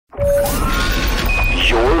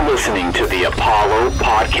listening to the Apollo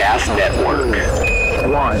Podcast Network.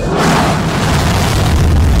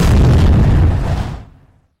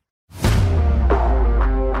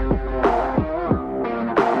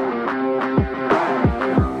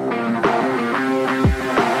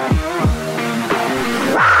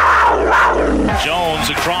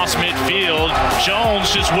 Jones across midfield.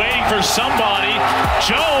 Jones just waiting for somebody.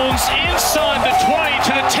 Jones inside the 20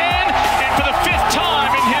 to the 10, and for the fifth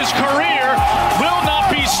time in his career, will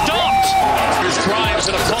not be stopped. Here's Grimes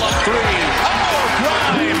in a pull-up three. Oh,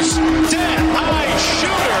 Grimes, dead high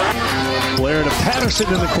shooter. Blair to Patterson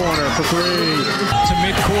in the corner for three. To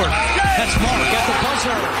midcourt. That's Mark at the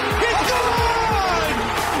buzzer. It's gone!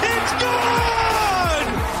 It's gone!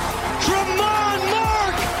 Tremont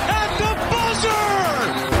Mark at the buzzer!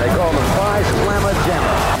 They call the Phi Slamma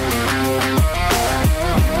Jamma.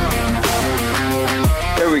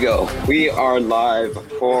 There we go. We are live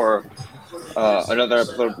for another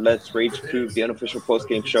episode of Let's Rage 2, the unofficial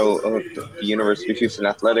post-game show of the University of Houston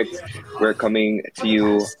Athletics. We're coming to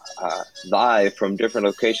you live from different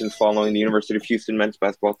locations following the University of Houston men's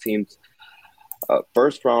basketball team's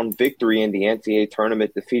first-round victory in the NCAA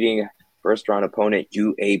tournament, defeating first-round opponent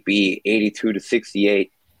UAB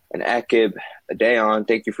 82-68. And Akib, Dayon,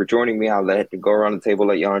 thank you for joining me. I'll let you go around the table,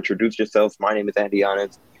 let y'all introduce yourselves. My name is Andy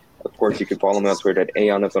Yanez. Of course, you can follow me on Twitter at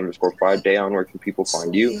Ayanez_5. Dayon, where can people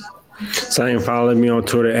find you? Same, follow me on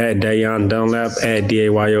Twitter at Dayon Dunlap, at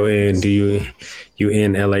DAYONDUNLAP.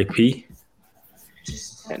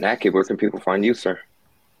 And Akib, where can people find you, sir?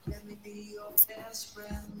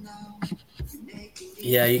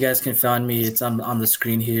 Yeah, you guys can find me. It's on the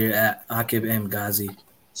screen here at Akib M. Ghazi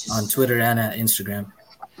on Twitter and at Instagram.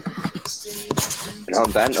 And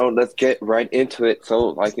on that note, let's get right into it. So,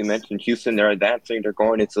 like you mentioned, Houston, they're advancing. They're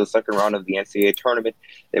going into the second round of the NCAA tournament.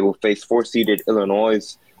 They will face four-seeded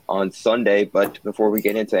Illinois on Sunday. But before we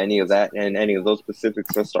get into any of that and any of those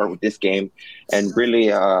specifics, let's start with this game. And really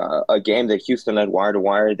a game that Houston led wire to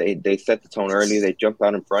wire. They set the tone early. They jumped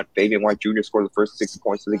out in front. Fabian White Jr. scored the first 6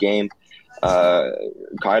 points of the game.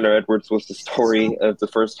 Kyler Edwards was the story of the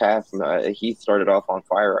first half. He started off on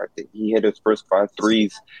fire. I think he hit his first 5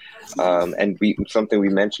 threes. And something we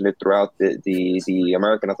mentioned it throughout the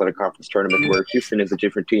American Athletic Conference tournament, where Houston is a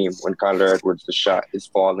different team when Kyler Edwards, the shot is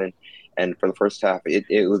falling. And for the first half,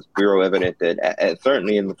 it was real evident that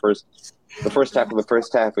certainly in the first half of the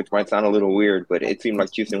first half, which might sound a little weird, but it seemed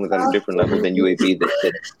like Houston was at a different level than UAB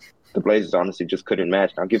that the Blazers honestly just couldn't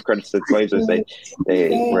match. Now, give credit to the Blazers. They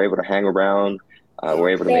were able to hang around, were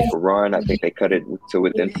able to make a run. I think they cut it to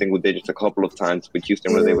within single digits a couple of times, but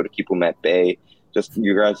Houston was able to keep them at bay. Just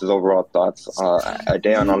your guys' overall thoughts.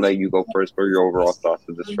 Dayon, I'll let you go first for your overall thoughts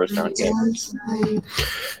of this first round game.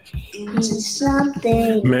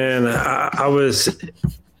 Man, I was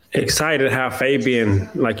excited how Fabian,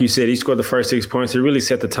 like you said, he scored the first 6 points. He really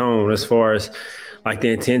set the tone as far as like the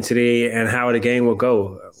intensity and how the game will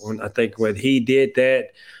go. I think when he did that,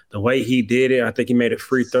 the way he did it, I think he made a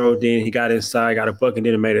free throw, then he got inside, got a bucket, and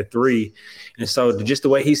then made a three. And so just the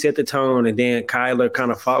way he set the tone, and then Kyler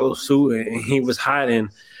kind of followed suit, and he was hot. And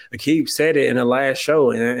Akib said it in the last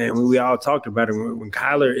show, and we all talked about it. When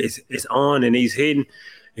Kyler is on and he's hitting,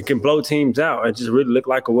 it can blow teams out. It just really looked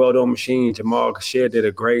like a well-done machine. Jamal Kasher did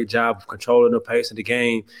a great job of controlling the pace of the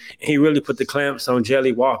game. And he really put the clamps on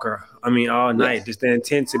Jelly Walker. I mean, all night. Just the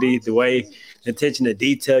intensity, the way, the attention to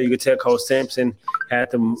detail. You could tell Coach Sampson had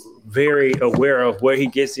them very aware of where he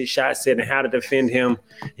gets his shot set and how to defend him.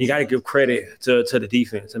 You got to give credit to the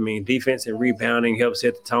defense. I mean, defense and rebounding helped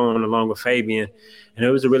set the tone along with Fabian. And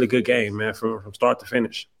it was a really good game, man, from start to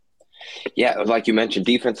finish. Yeah, like you mentioned,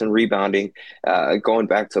 defense and rebounding. Going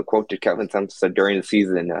back to a quote that Kevin Thompson said during the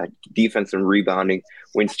season, defense and rebounding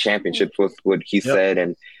wins championships was what he said.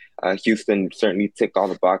 And Houston certainly ticked all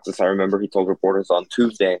the boxes. I remember he told reporters on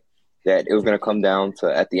Tuesday that it was going to come down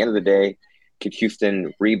to, at the end of the day, could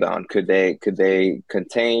Houston rebound? Could they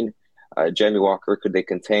contain Jamie Walker? Could they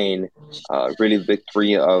contain really the big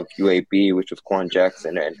three of UAB, which was Quan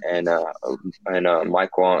Jackson and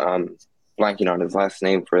Michael? Blanking on his last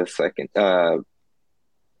name for a second.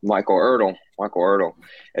 Michael Ertl,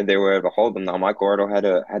 and they were able to hold them. Now, Michael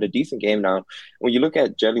Ertl had a decent game. Now, when you look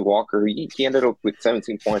at Jelly Walker, he ended up with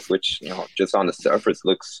 17 points, which just on the surface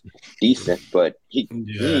looks decent, but he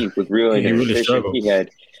was really inefficient. He had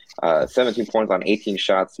 17 points on 18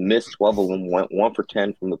 shots, missed 12 of them, went 1 for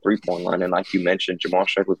 10 from the three-point line, and like you mentioned, Jamal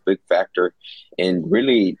Sheck was a big factor, and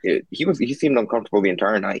really he seemed uncomfortable the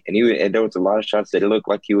entire night, and there was a lot of shots that it looked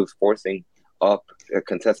like he was forcing up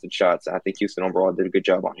contested shots. I think Houston overall did a good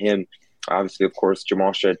job on him. Obviously, of course,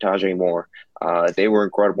 Jamal Shead, Tajay Moore. They were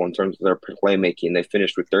incredible in terms of their playmaking. They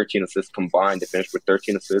finished with 13 assists combined. They finished with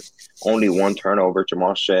 13 assists, only 1 turnover.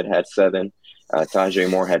 Jamal Shead had 7. Tajay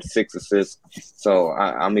Moore had 6 assists. So,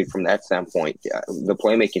 I mean, from that standpoint, the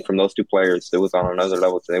playmaking from those two players, it was on another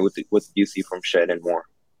level today. What do you see from Shead and Moore?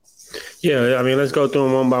 Yeah, I mean, let's go through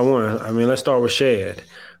them one by one. I mean, let's start with Shead.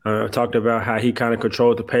 Talked about how he kind of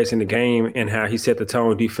controlled the pace in the game and how he set the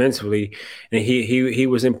tone defensively, and he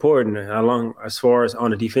was important along as far as on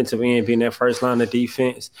the defensive end, being that first line of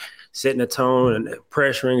defense, setting the tone and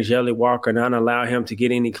pressuring Jelly Walker, not allow him to get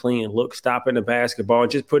any clean look, stopping the basketball,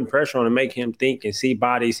 just putting pressure on him, make him think and see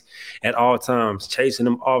bodies at all times, chasing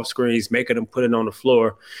them off screens, making them put it on the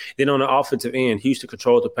floor. Then on the offensive end, Houston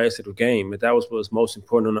controlled the pace of the game, and that was what was most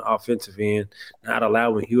important on the offensive end, not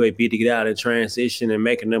allowing UAB to get out in transition and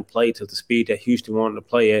making them play to the speed that Houston wanted to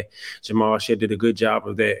play at. Jamal Shead did a good job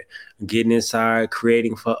of that, getting inside,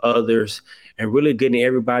 creating for others, and really getting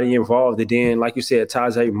everybody involved. And then, like you said,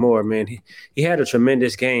 Tajay Moore, man, he had a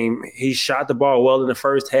tremendous game. He shot the ball well in the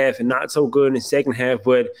first half and not so good in the second half,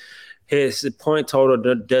 but his point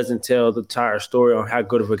total doesn't tell the entire story on how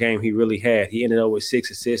good of a game he really had. He ended up with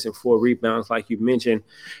 6 assists and 4 rebounds, like you mentioned.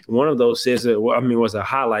 One of those assists, was a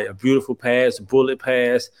highlight, a beautiful pass, a bullet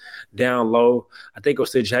pass down low. I think it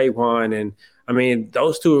was to Jaywan. And, I mean,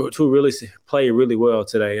 those two really played really well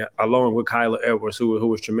today, along with Kyler Edwards, who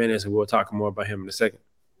was tremendous, and we'll talk more about him in a second.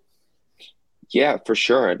 Yeah, for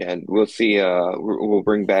sure. And we'll see. We'll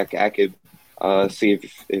bring back Akib, see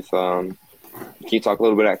if can you talk a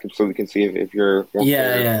little bit, Akib, so we can see if you're –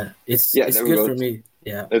 It's good for me.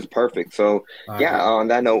 Yeah. It's perfect. So, on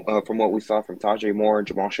that note, from what we saw from Tajay Moore and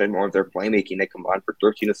Jamal Shead Moore, their playmaking, they combined for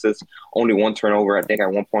 13 assists, only 1 turnover. I think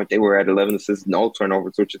at one point they were at 11 assists, no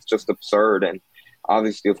turnovers, which is just absurd. And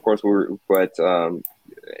obviously, of course,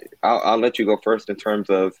 I'll let you go first in terms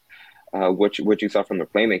of what you saw from the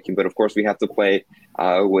playmaking. But, of course, we have to play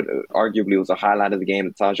what arguably was a highlight of the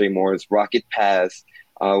game, Tajay Moore's rocket pass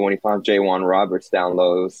when he found Jaywan Roberts down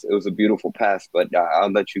low. It was a beautiful pass, but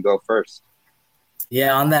I'll let you go first.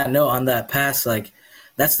 Yeah, on that note, on that pass, like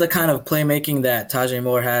that's the kind of playmaking that Tajay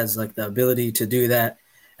Moore has, like the ability to do that.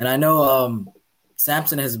 And I know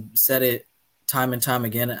Sampson has said it time and time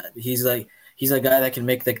again. He's a guy that can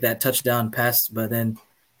make like that touchdown pass, but then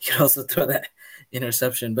he can also throw that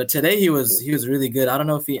interception. But today he was really good. I don't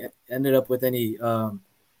know if he ended up with any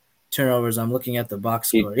turnovers. I'm looking at the box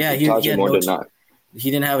score. He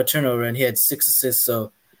didn't have a turnover, and he had 6 assists.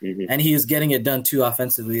 So, and he was getting it done too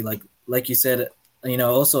offensively, like you said. You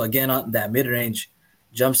know, also again on that mid-range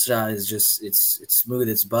jump shot is just it's smooth,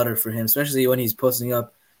 it's butter for him, especially when he's posting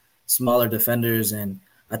up smaller defenders. And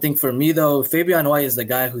I think for me though, Fabian White is the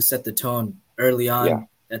guy who set the tone early on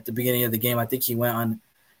at the beginning of the game. I think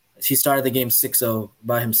he started the game 6-0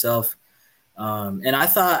 by himself. And I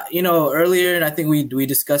thought, earlier, and I think we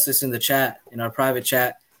discussed this in the chat, in our private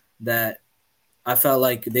chat, that I felt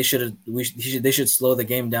like they should slow the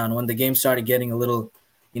game down when the game started getting a little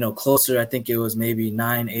closer. I think it was maybe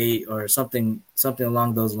 9-8 or something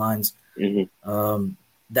along those lines.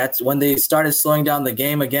 That's when they started slowing down the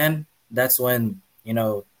game again. That's when,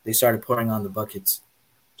 they started pouring on the buckets.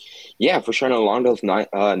 Yeah, for sure. And along those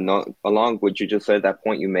along what you just said, that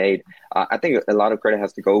point you made, I think a lot of credit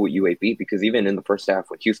has to go with UAB, because even in the first half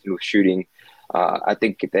when Houston was shooting, I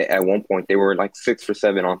think at one point they were like 6 for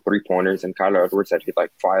 7 on 3-pointers, and Kyler Edwards had hit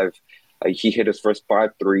like 5. He hit his first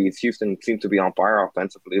 5 threes. Houston seemed to be on fire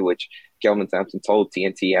offensively, which Kelvin Sampson told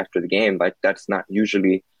TNT after the game. Like, that's not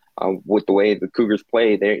usually with the way the Cougars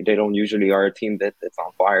play. They don't usually are a team that's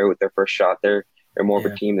on fire with their first shot. They're more of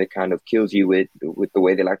a team that kind of kills you with the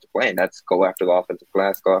way they like to play, and that's go after the offensive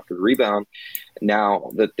glass, go after the rebound.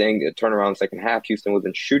 Now, the turnaround second half, Houston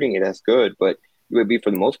wasn't shooting it as good, but UAB,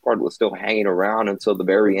 for the most part, was still hanging around until the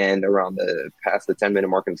very end, past the 10-minute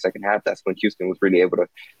mark in the second half. That's when Houston was really able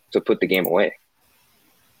to put the game away.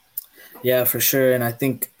 Yeah, for sure. And I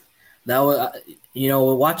think that was,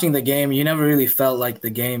 watching the game, you never really felt like the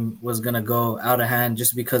game was going to go out of hand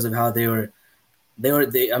just because of how they were.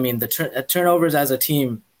 The turnovers as a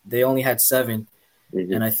team, they only had 7.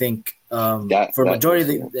 And I think for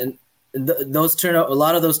majority of a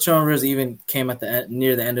lot of those turnovers even came at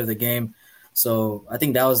near the end of the game. So I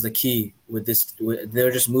think that was the key with this. They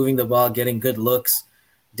were just moving the ball, getting good looks.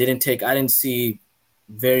 I didn't see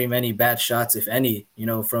very many bad shots, if any,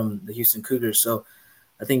 from the Houston Cougars. So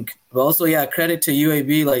I think, but also, credit to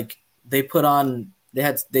UAB. Like they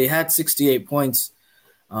had 68 points,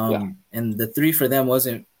 and the 3 for them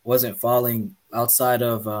wasn't falling outside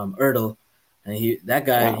of Ertl, and that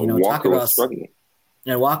guy, Walker talk about struggling.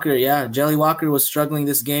 And Walker, Jelly Walker was struggling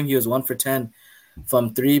this game. He was 1 for 10.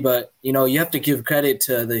 from three. But, you have to give credit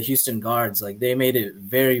to the Houston guards. Like, they made it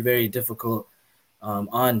very, very difficult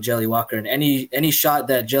on Jelly Walker. And any shot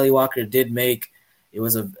that Jelly Walker did make, it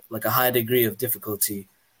was a high degree of difficulty.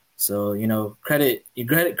 So, credit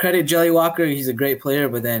Jelly Walker. He's a great player,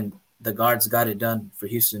 but then the guards got it done for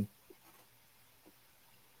Houston.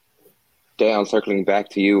 Dan, circling back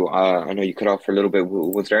to you, I know you cut off for a little bit.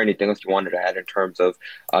 Was there anything else you wanted to add in terms of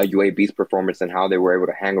UAB's performance and how they were able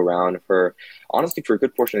to hang around for a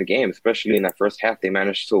good portion of the game, especially in that first half? They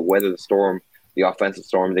managed to weather the storm, the offensive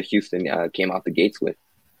storm that Houston came out the gates with.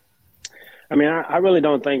 I mean, I really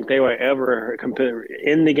don't think they were ever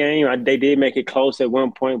in the game. They did make it close at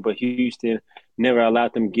one point, but Houston never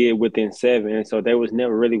allowed them to get within 7. So they was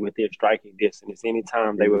never really within striking distance.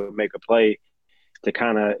 Anytime they would make a play to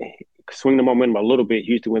kind of swing the momentum a little bit,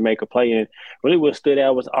 Houston would make a play. And really what stood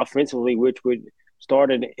out was offensively, which would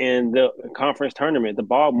started in the conference tournament, the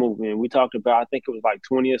ball movement. We talked about, I think it was like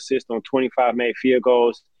 20 assists on 25 made field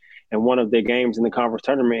goals in one of their games in the conference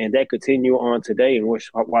tournament, and that continued on today, in which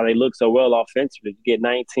while they look so well offensively, you get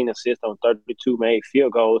 19 assists on 32 made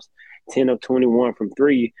field goals, 10 of 21 from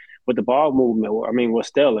 3. But the ball movement, was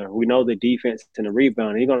stellar. We know the defense and the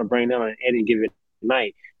rebound. You're going to bring down an any given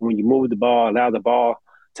night. When you move the ball, allow the ball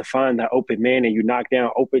to find the open man, and you knock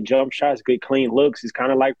down open jump shots, good clean looks, it's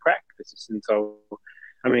kind of like practice. And so,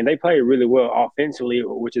 they played really well offensively,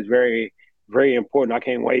 which is very, very important. I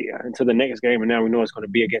can't wait until the next game, and now we know it's going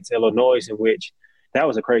to be against Illinois, in which that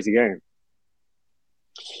was a crazy game.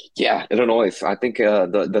 Yeah, Illinois. I think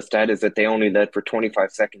the stat is that they only led for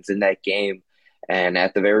 25 seconds in that game, and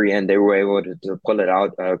at the very end, they were able to pull it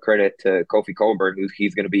out. Credit to Kofi Cockburn,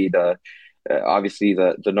 he's going to be obviously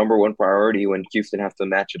the number one priority when Houston has to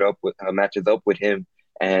matches up with him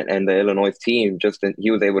and the Illinois team.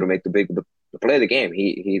 He was able to make the play of the game.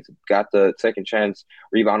 He's got the second chance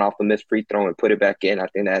rebound off the missed free throw and put it back in. I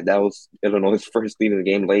think that was Illinois' first lead of the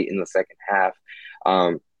game late in the second half.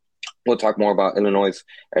 We'll talk more about Illinois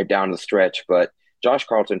down the stretch, but Josh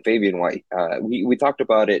Carlton, Fabian White, we talked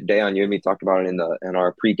about it. Dayon, you and me talked about it in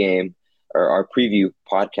our pregame or our preview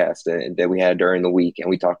podcast that we had during the week, and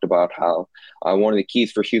we talked about how one of the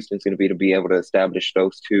keys for Houston is going to be able to establish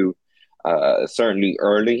those two certainly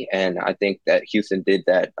early, and I think that Houston did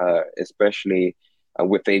that, especially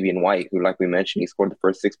with Fabian White, who, like we mentioned, he scored the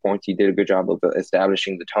first 6 points. He did a good job of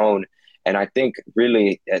establishing the tone, and I think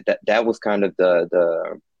really that was kind of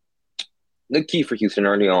the key for Houston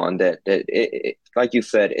early on. That it, like you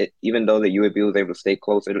said, even though the UAB was able to stay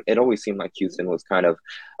close, it always seemed like Houston was kind of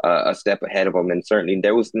a step ahead of them, and certainly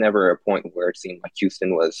there was never a point where it seemed like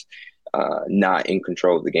Houston was not in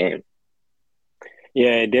control of the game.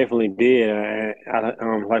 Yeah, it definitely did.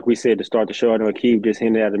 Like we said to start the show, I know Akeem just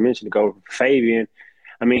hinted at a mention ago. Fabian,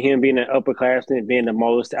 him being an upperclassman, being the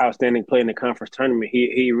most outstanding player in the conference tournament,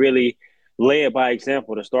 he really led by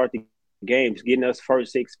example to start the games, getting us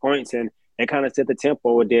first 6 points, and kind of set the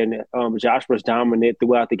tempo. And then Josh was dominant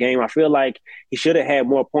throughout the game. I feel like he should have had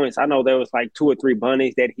more points. I know there was like 2 or 3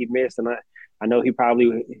 bunnies that he missed, and I know he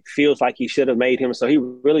probably feels like he should have made him, so he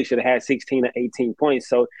really should have had 16 or 18 points.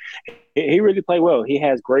 So he really played well. He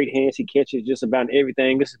has great hands. He catches just about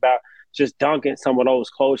everything. This is about just dunking some of those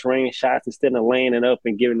close range shots instead of laying it up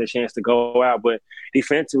and giving the chance to go out. But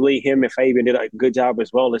defensively, him and Fabian did a good job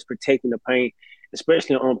as well as protecting the paint,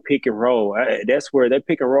 especially on pick and roll. That's where their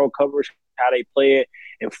pick and roll coverage, how they play it,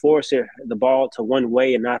 and force the ball to one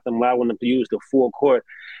way and not allowing them to use the full court.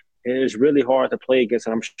 It's really hard to play against,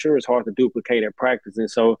 and I'm sure it's hard to duplicate at practice.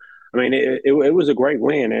 And so, it was a great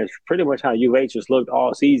win. And it's pretty much how UH has looked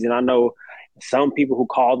all season. I know some people who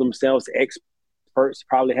call themselves experts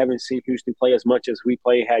probably haven't seen Houston play as much as we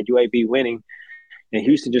play, had UAB winning. And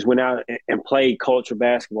Houston just went out and played culture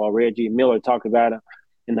basketball. Reggie Miller talked about it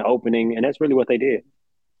in the opening, and that's really what they did.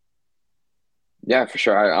 Yeah, for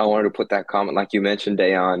sure. I wanted to put that comment, like you mentioned,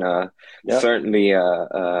 Dayon. Certainly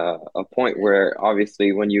a point where,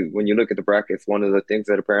 obviously, when you look at the brackets, one of the things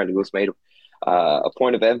that apparently was made a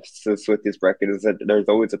point of emphasis with this bracket is that there's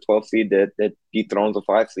always a 12 seed that dethrones a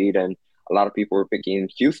 5 seed, and a lot of people were picking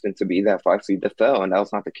Houston to be that 5 seed that fell, and that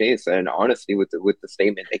was not the case. And honestly, with the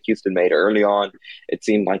statement that Houston made early on, it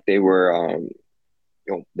seemed like they were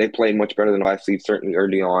they played much better than 5 seed, certainly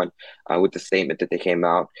early on, with the statement that they came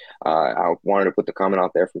out. I wanted to put the comment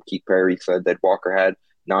out there from Keith Perry. He said that Walker had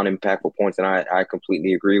non-impactful points, and I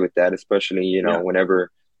completely agree with that, especially,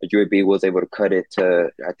 whenever UAB was able to cut it to,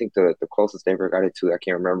 I think the closest they ever got it to, I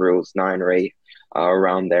can't remember, it was 9 or 8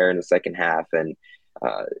 around there in the second half. And,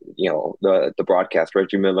 the broadcast,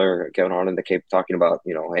 Reggie Miller, Kevin Harlan, they kept talking about,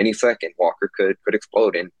 any second Walker could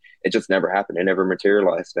explode, and it just never happened. It never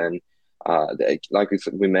materialized. And Like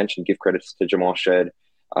we mentioned, give credits to Jamal Shed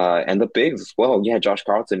and the bigs as well. Yeah, Josh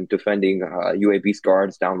Carlton defending UAB's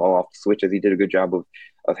guards down low off the switches. He did a good job of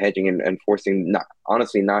hedging and forcing,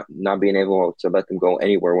 not being able to let them go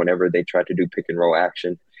anywhere whenever they tried to do pick and roll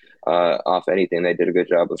action off anything. They did a good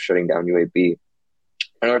job of shutting down UAB.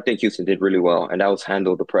 And I think Houston did really well, and that was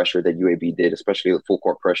handle the pressure that UAB did, especially the full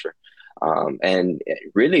court pressure. And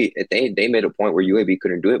really, they made a point where UAB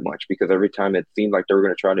couldn't do it much because every time it seemed like they were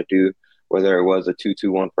going to try to do, whether it was a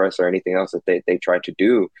 2-2-1 press or anything else that they tried to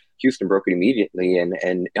do, Houston broke it immediately.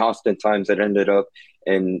 And oftentimes it ended up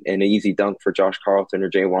in an easy dunk for Josh Carlton or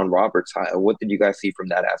Jaywan Roberts. What did you guys see from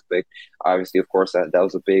that aspect? Obviously, of course, that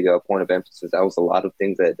was a big point of emphasis. That was a lot of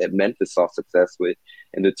things that Memphis saw success with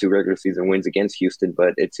in the 2 regular season wins against Houston,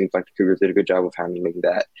 but it seems like the Cougars did a good job of handling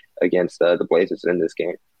that against the Blazers in this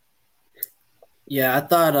game. Yeah, I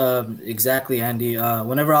thought exactly, Andy.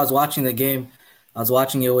 Whenever I was watching the game, I was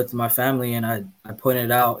watching it with my family, and I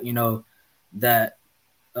pointed out, that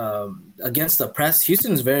against the press,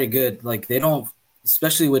 Houston's very good. Like, they don't,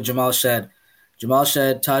 especially with Jamal Shed,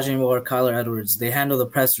 Tajay Moore, Kyler Edwards, they handle the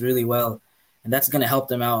press really well, and that's going to help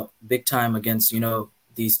them out big time against,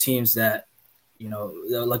 these teams that,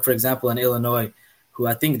 like, for example, in Illinois, who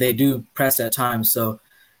I think they do press at times. So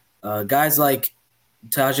guys like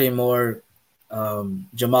Tajay Moore,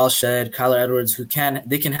 Jamal Shed, Kyler Edwards,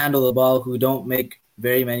 they can handle the ball, who don't make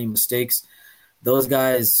very many mistakes. Those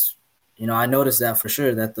guys, I noticed that for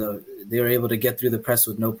sure, that they were able to get through the press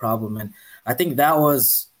with no problem. And I think that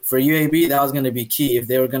was, for UAB, that was going to be key if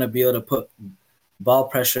they were going to be able to put ball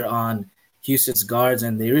pressure on Houston's guards,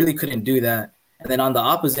 and they really couldn't do that. And then on the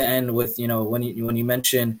opposite end with, when you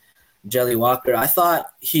mentioned Jelly Walker, I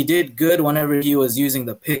thought he did good whenever he was using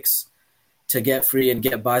the picks to get free and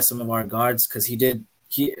get by some of our guards, because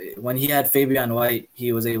when he had Fabian White,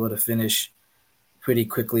 he was able to finish pretty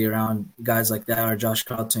quickly around guys like that, or Josh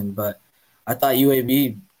Carlton. But I thought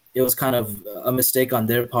UAB, it was kind of a mistake on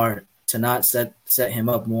their part to not set him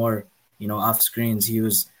up more, off screens.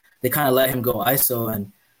 They kind of let him go ISO,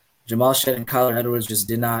 and Jamal Shed and Kyler Edwards just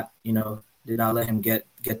did not let him get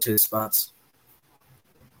to his spots.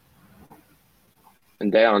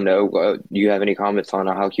 And Dale, do you have any comments on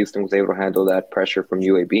how Houston was able to handle that pressure from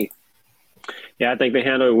UAB? Yeah, I think they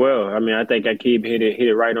handled it well. I mean, I think Aqib hit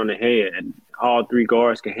it right on the head, and all 3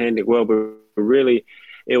 guards can handle it well. But really,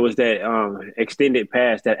 it was that extended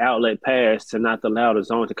pass, that outlet pass, to not allow the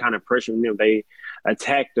zone to kind of pressure them. They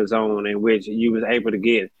attacked the zone in which you was able to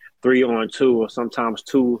get 3-on-2 or sometimes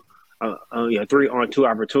 3-on-2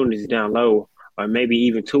 opportunities down low, or maybe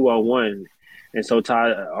even 2-on-1. And so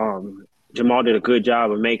Jamal did a good job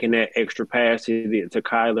of making that extra pass to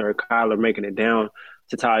Kyler, or Kyler making it down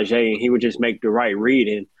to Tajay, and he would just make the right read.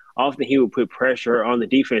 And often he would put pressure on the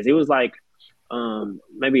defense. It was like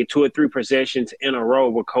maybe 2 or 3 possessions in a row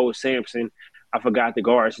with Cole Sampson. I forgot the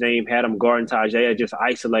guard's name, had him guarding Tajay, just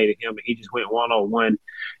isolated him, and he just went one-on-one.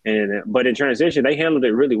 But in transition, they handled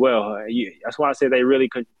it really well. That's why I said they really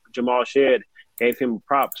could. Jamal Shed gave him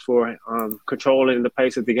props for controlling the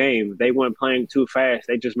pace of the game. They weren't playing too fast.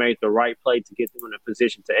 They just made the right play to get them in a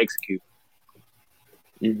position to execute.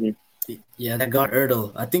 Mm-hmm. Yeah, that guard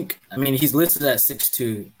Ertl. He's listed at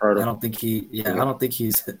 6'2". Ertl. I don't think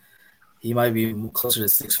he might be closer to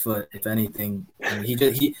 6 foot, if anything.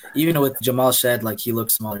 He even with Jamal Shed, like, he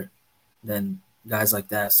looks smaller than guys like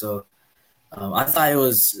that. So I thought it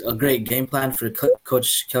was a great game plan for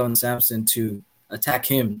Coach Kelvin Sampson to attack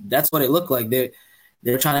him. That's what it looked like. They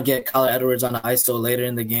were trying to get Kyler Edwards on the ISO later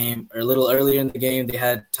in the game, or a little earlier in the game. They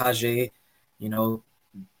had Tajay,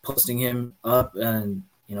 posting him up, and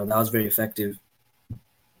that was very effective.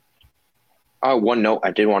 One note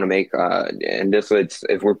I did want to make, and this is,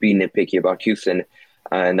 if we're being nitpicky about Houston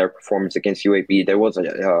and their performance against UAB, there was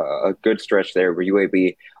a good stretch there where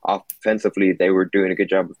UAB offensively, they were doing a good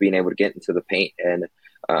job of being able to get into the paint. And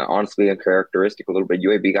honestly, uncharacteristic a little bit,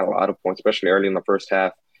 UAB got a lot of points, especially early in the first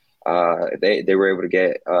half. They were able to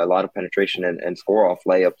get a lot of penetration and score off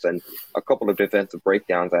layups and a couple of defensive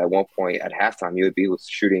breakdowns. At one point at halftime, UAB was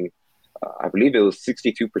shooting, I believe it was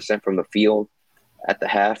 62% from the field at the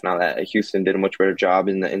half. Now that Houston did a much better job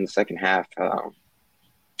in the second half,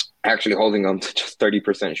 actually holding them to just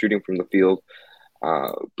 30% shooting from the field.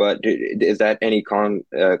 But is that any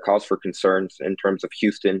cause for concerns in terms of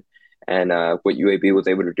Houston and what UAB was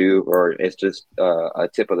able to do, or it's just a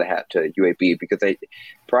tip of the hat to UAB? Because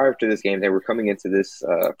prior to this game, they were coming into this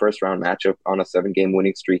first round matchup on a 7-game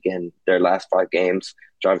winning streak in their last 5 games,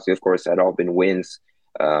 which obviously, of course, had all been wins.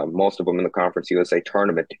 Most of them in the Conference USA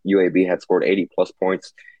tournament. UAB had scored 80-plus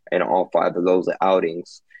points in all 5 of those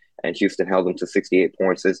outings, and Houston held them to 68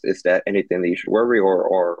 points. Is that anything that you should worry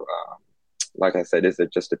or like I said, is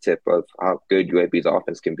it just a tip of how good UAB's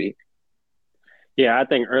offense can be. Yeah, I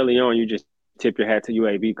think early on you just tip your hat to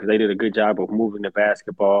UAB because they did a good job of moving the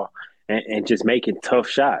basketball and just making tough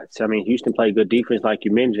shots. I mean, Houston played good defense, like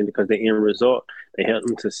you mentioned, because the end result, they held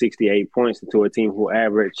them to 68 points to a team who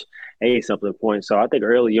averaged 80-something points. So I think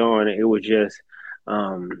early on it was just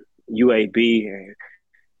UAB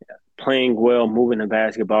playing well, moving the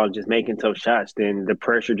basketball, just making tough shots. Then the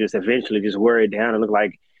pressure just eventually just wore it down. It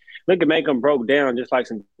look at Macon broke down just like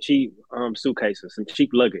some cheap suitcases, some cheap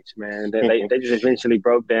luggage, man. They just eventually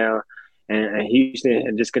broke down, and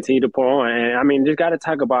Houston just continued to pour on. And, I mean, just got to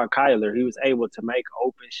talk about Kyler. He was able to make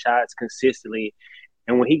open shots consistently.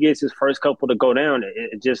 And when he gets his first couple to go down,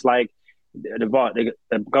 it just like the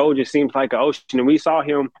goal just seems like an ocean. And we saw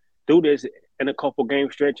him do this in a couple game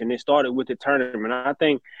stretch, and it started with the tournament. I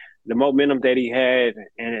think the momentum that he had,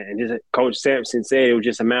 and just Coach Sampson said it was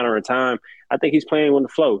just a matter of time. I think he's playing on the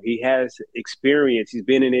flow. He has experience. He's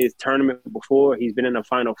been in his tournament before. He's been in the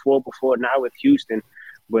Final Four before, not with Houston,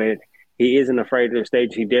 but he isn't afraid of the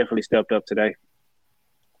stage. He definitely stepped up today.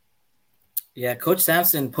 Yeah, Coach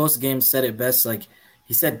Sampson post-game said it best. Like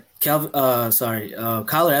he said,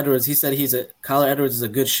 Kyler Edwards, he said Kyler Edwards is a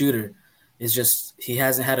good shooter. It's just he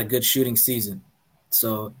hasn't had a good shooting season.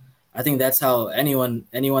 So I think that's how anyone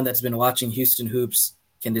that's been watching Houston hoops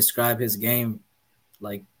can describe his game,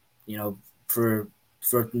 like, you know, for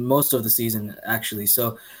most of the season actually.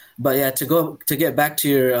 So, but yeah, to get back to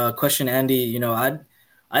your question, Andy, you know,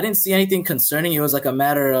 I didn't see anything concerning. It was like a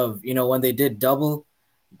matter of, you know, when they did double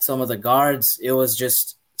some of the guards, it was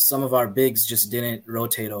just some of our bigs just didn't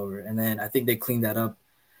rotate over, and then I think they cleaned that up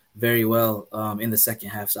very well in the second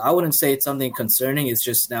half. So I wouldn't say it's something concerning. It's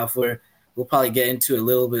just now we'll probably get into it a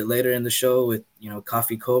little bit later in the show with, you know,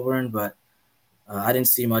 Kofi Coburn, but I didn't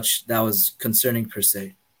see much that was concerning per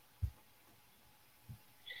se.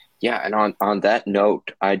 Yeah, and on that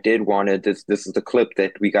note, I did want to this is the clip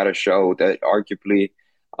that we got to show that arguably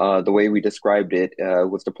the way we described it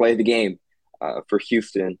was to play the game for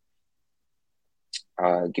Houston.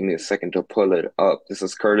 Give me a second to pull it up. This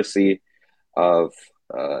is courtesy of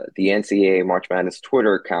the NCAA March Madness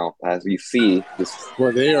Twitter account. As you see, this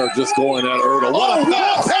Where they are just going at Ertl. What a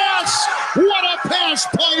pass! What a pass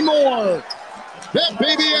by Moore! That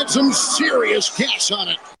baby had some serious gas on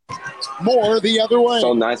it. Moore the other way.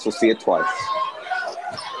 so nice, we'll see it twice.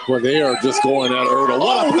 Where they are just going at Ertl.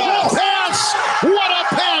 What a pass! What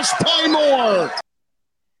a pass by Moore!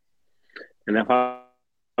 And if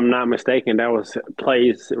I'm not mistaken, that was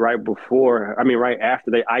plays right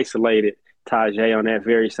after they isolated Tajay on that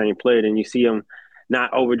very same play. And you see him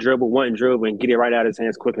not over dribble, one dribble, and get it right out of his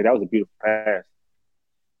hands quickly. That was a beautiful pass.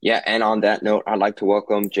 Yeah, and on that note, I'd like to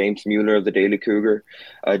welcome James Mueller of the Daily Cougar.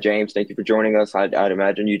 James, thank you for joining us. I'd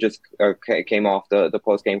imagine you just came off the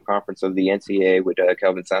post-game conference of the NCAA with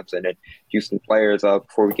Kelvin Sampson and Houston players.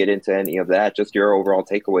 Before we get into any of that, just your overall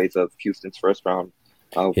takeaways of Houston's first round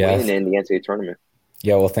win in the NCAA tournament.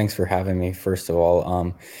 Yeah, well, thanks for having me, first of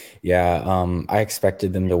all. I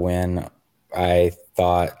expected them to win. I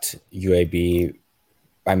thought UAB,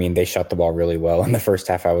 I mean, they shot the ball really well in the first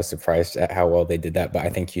half. I was surprised at how well they did that, but I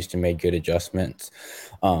think Houston made good adjustments.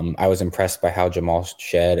 I was impressed by how Jamal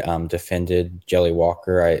Shed defended Jelly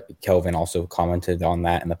Walker. Kelvin also commented on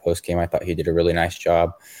that in the postgame. I thought he did a really nice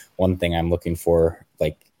job. One thing I'm looking for,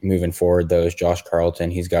 like, moving forward, though, is Josh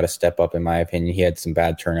Carlton. He's got to step up, in my opinion. He had some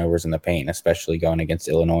bad turnovers in the paint, especially going against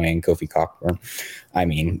Illinois and Kofi Cockburn. I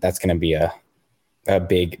mean, that's going to be a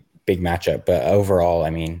big matchup. But overall,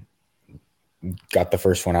 I mean, got the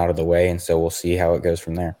first one out of the way, and so we'll see how it goes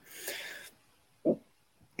from there.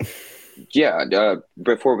 Yeah,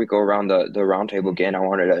 before we go around the roundtable again, I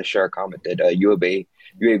wanted to share a comment that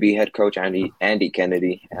UAB head coach Andy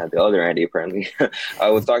Kennedy, the other Andy apparently,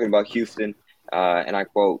 was talking about Houston, and I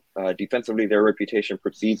quote, defensively, their reputation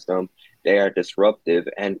precedes them. They are disruptive,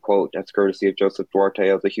 end quote. That's courtesy of Joseph Duarte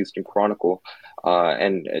of the Houston Chronicle.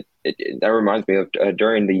 And that reminds me of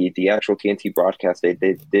during the actual TNT broadcast, they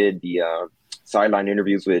did the sideline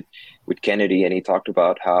interviews with Kennedy, and he talked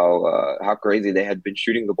about how crazy they had been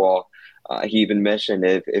shooting the ball. He even mentioned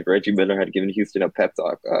if Reggie Miller had given Houston a pep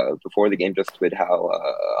talk before the game, just with how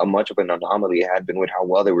much of an anomaly it had been with how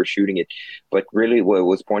well they were shooting it. But really what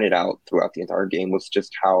was pointed out throughout the entire game was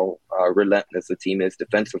just how relentless the team is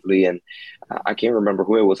defensively. And I can't remember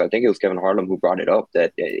who it was. I think it was Kevin Harlan who brought it up,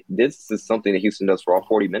 that this is something that Houston does for all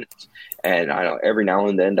 40 minutes. And I know every now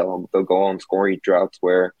and then they'll go on scoring droughts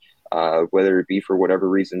where whether it be for whatever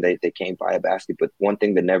reason they can't buy a basket. But one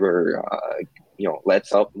thing that never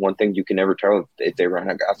lets up, one thing you can never tell if they run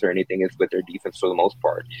out of gas or anything is with their defense for the most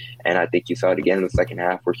part. And I think you saw it again in the second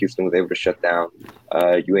half where Houston was able to shut down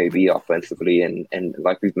UAB offensively. And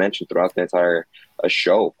like we've mentioned throughout the entire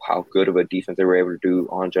show, how good of a defense they were able to do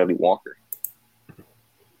on Jelly Walker.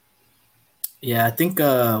 Yeah, I think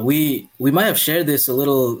we might have shared this a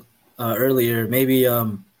little earlier, maybe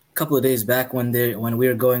a couple of days back when we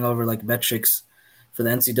were going over like metrics for the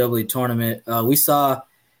NCAA tournament. We saw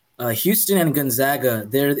Houston and Gonzaga,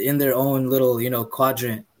 they're in their own little,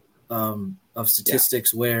 quadrant of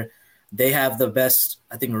statistics where they have the best,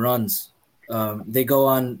 I think, runs. They go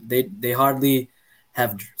on, they hardly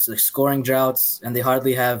have like scoring droughts, and they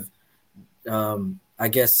hardly have, I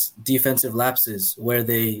guess, defensive lapses where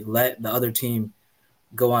they let the other team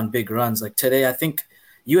go on big runs. Like today, I think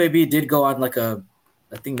UAB did go on like I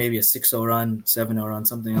think maybe a 6-0 run, 7-0 run,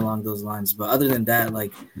 something along those lines. But other than that,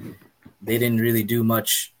 like they didn't really do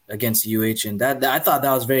much against UH, and that I thought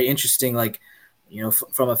that was very interesting. Like,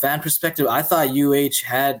 from a fan perspective, I thought UH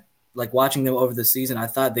had, like, watching them over the season, I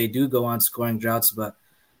thought they do go on scoring droughts, but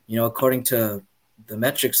according to the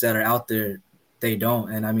metrics that are out there, they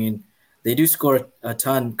don't. And I mean, they do score a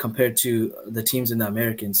ton compared to the teams in the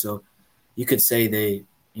American, so you could say they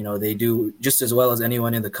do just as well as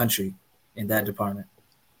anyone in the country in that department.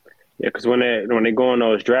 Yeah, because when they go on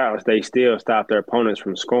those droughts, they still stop their opponents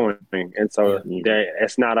from scoring, and so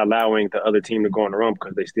it's not allowing the other team to go on the run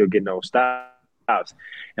because they still get those stops.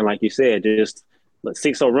 And like you said, just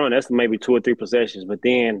 6-0 run, that's maybe 2 or 3 possessions, but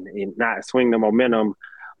then not swing the momentum.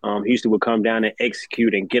 Houston would come down and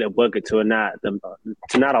execute and get a bucket to not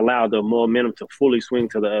allow the momentum to fully swing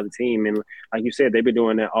to the other team. And like you said, they've been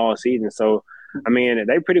doing that all season. So I mean,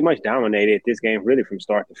 they pretty much dominated this game really from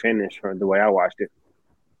start to finish, from the way I watched it.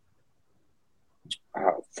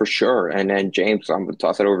 For sure. And then, James, I'm going to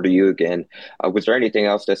toss it over to you again. Was there anything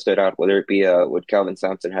else that stood out, whether it be what Kelvin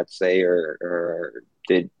Sampson had to say or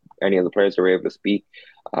did any of the players that were able to speak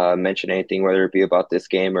mention anything, whether it be about this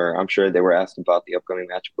game, or I'm sure they were asked about the upcoming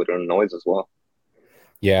match with Illinois as well?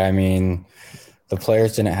 Yeah, I mean, the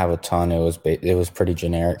players didn't have a ton. It was pretty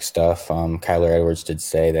generic stuff. Kyler Edwards did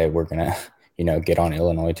say that we're going to, get on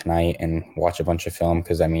Illinois tonight and watch a bunch of film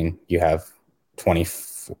because, I mean, you have 20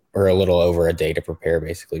 or a little over a day to prepare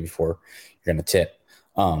basically before you're going to tip.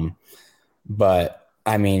 But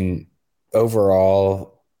I mean,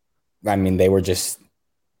 overall, I mean, they were just,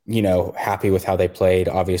 happy with how they played.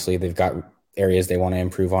 Obviously they've got areas they want to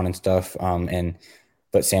improve on and stuff.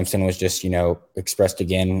 But Sampson was just, expressed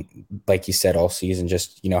again, like he said all season,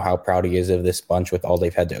 just, how proud he is of this bunch with all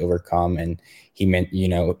they've had to overcome. And he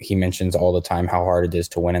mentions all the time how hard it is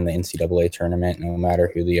to win in the NCAA tournament, no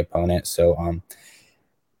matter who the opponent. So,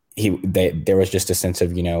 there was just a sense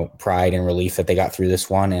of, pride and relief that they got through this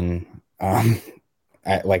one. And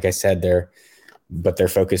like I said, their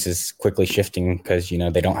focus is quickly shifting because,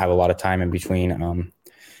 they don't have a lot of time in between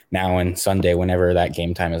now and Sunday, whenever that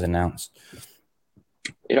game time is announced.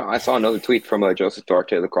 I saw another tweet from Joseph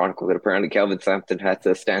Duarte of the Chronicle that apparently Kelvin Sampson had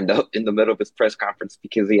to stand up in the middle of his press conference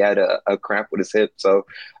because he had a cramp with his hip. So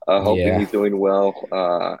hoping he's doing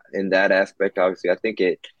well in that aspect. Obviously, I think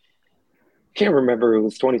can't remember it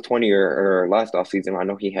was 2020 or last off season. I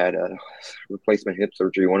know he had a replacement hip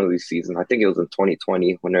surgery one of these seasons. I think it was in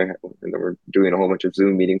 2020 when they were doing a whole bunch of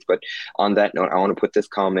Zoom meetings. But on that note, I want to put this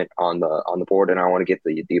comment on the board, and I want to get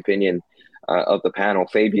the opinion of the panel.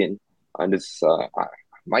 Fabian, on this, I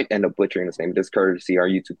might end up butchering his name. This courtesy our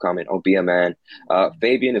YouTube comment. Oh, be a man.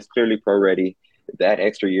 Fabian is clearly pro ready. That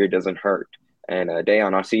extra year doesn't hurt. And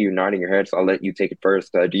Dayon, I see you nodding your head, so I'll let you take it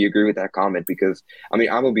first. Do you agree with that comment? Because, I mean,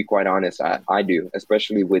 I'm going to be quite honest. I do,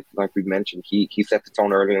 especially with, like we mentioned, he set the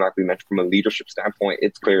tone early, like we mentioned, from a leadership standpoint.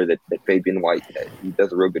 It's clear that Fabian White, he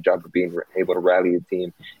does a real good job of being able to rally the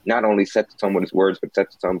team, not only set the tone with his words, but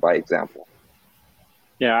set the tone by example.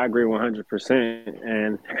 Yeah, I agree 100%.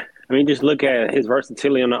 And, I mean, just look at his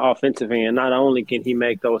versatility on the offensive end. Not only can he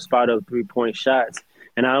make those spot-up three-point shots,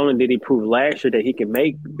 and not only did he prove last year that he can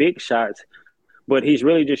make big shots, but he's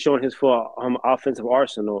really just showing his full offensive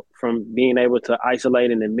arsenal, from being able to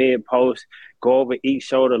isolate in the mid-post, go over each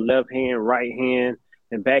shoulder, left hand, right hand,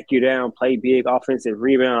 and back you down, play big offensive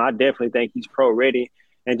rebound. I definitely think he's pro-ready.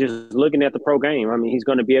 And just looking at the pro game, I mean, he's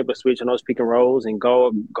going to be able to switch on those pick and rolls and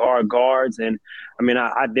go guard guards. And, I mean,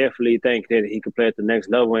 I definitely think that he could play at the next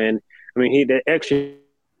level. And, I mean, the extra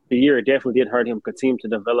year definitely did hurt him, continue to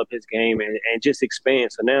develop his game and just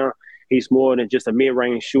expand. So now he's more than just a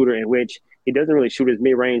mid-range shooter, in which he doesn't really shoot his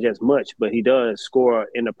mid-range as much, but he does score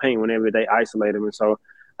in the paint whenever they isolate him. And so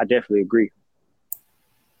I definitely agree.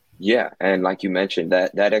 Yeah, and like you mentioned,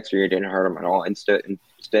 that exterior didn't hurt him at all.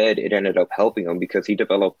 Instead, it ended up helping him because he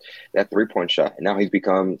developed that 3-point shot. And now he's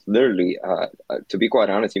become literally, to be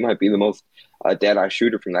quite honest, he might be the most dead-eye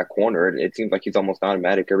shooter from that corner. It seems like he's almost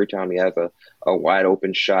automatic every time he has a wide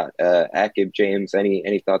open shot. Akib, James,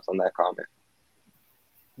 any thoughts on that comment?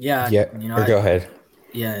 Yeah, go ahead.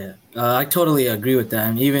 Yeah. I totally agree with that.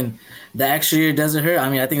 I mean, even the exterior doesn't hurt. I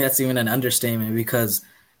mean, I think that's even an understatement because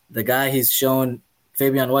the guy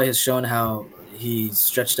Fabian White has shown how he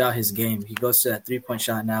stretched out his game. He goes to that 3-point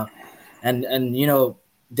shot now. And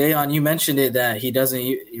Dayon, you mentioned it that he doesn't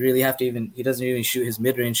even shoot his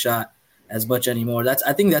mid-range shot as much anymore.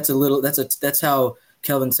 I think that's how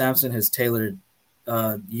Kelvin Sampson has tailored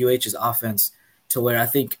UH's offense to where I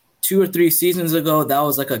think 2 or 3 seasons ago that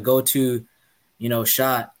was like a go-to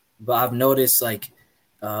shot, but I've noticed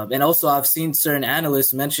and also I've seen certain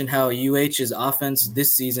analysts mention how UH's offense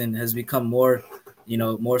this season has become more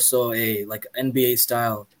so a like NBA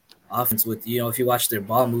style offense with if you watch their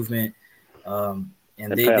ball movement, and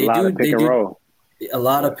they do a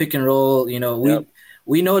lot of pick and roll.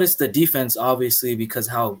 We noticed the defense obviously because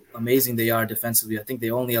how amazing they are defensively. I think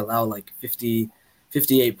they only allow like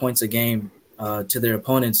 58 points a game to their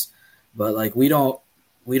opponents, but like we don't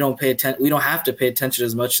pay attention. We don't have to pay attention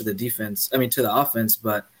as much to the defense. I mean, to the offense,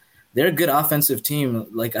 but they're a good offensive team.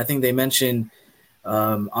 Like I think they mentioned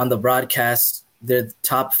on the broadcast, they're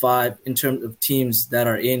top 5 in terms of teams that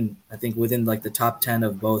are I think within like the top 10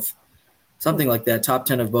 of both, something like that, top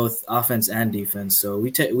 10 of both offense and defense. So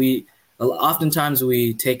oftentimes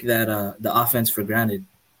we take that the offense for granted.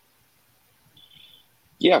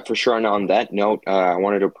 Yeah, for sure. And on that note, I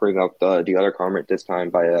wanted to bring up the other comment this time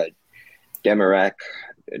by Demirak,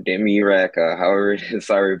 however,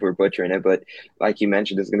 sorry if we're butchering it, but like you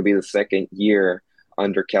mentioned, this is going to be the second year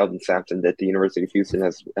under Kelvin Sampson that the University of Houston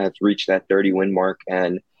has reached that 30-win mark,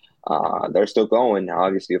 and they're still going.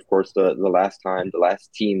 Obviously, of course, the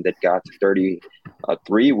last team that got to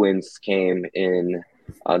 33 wins came in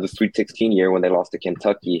the Sweet 16 year when they lost to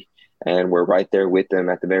Kentucky, and we're right there with them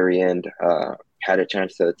at the very end. Had a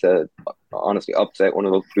chance to honestly upset one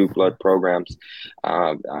of those blue blood programs.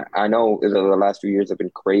 I know the last few years have been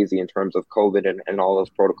crazy in terms of COVID and all those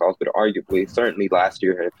protocols, but arguably, certainly last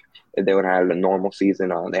year, if they would have had a normal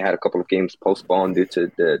season, they had a couple of games postponed due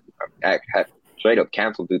to had straight up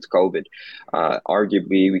canceled due to COVID.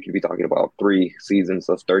 Arguably, we could be talking about 3 seasons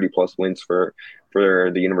of 30-plus wins for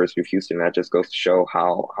the University of Houston. That just goes to show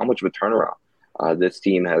how much of a turnaround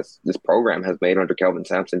this program has made under Kelvin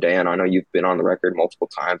Sampson. Dan, I know you've been on the record multiple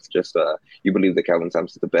times. Just you believe that Kelvin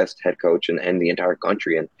Sampson is the best head coach in the entire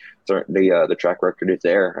country, and certainly the track record is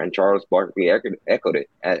there. And Charles Barkley echoed it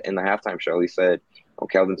in the halftime show. He said, "Oh,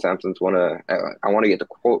 Kelvin Sampson's I want to get the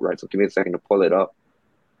quote right, so give me a second to pull it up."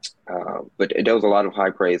 But there was a lot of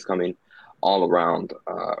high praise coming all around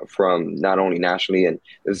from not only nationally, and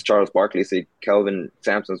this is Charles Barkley said Kelvin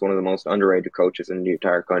Sampson is one of the most underrated coaches in the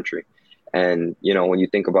entire country. And, when you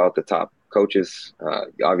think about the top coaches,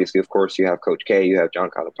 obviously, of course, you have Coach K, you have John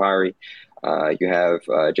Calipari, you have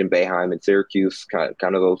Jim Boeheim in Syracuse, kind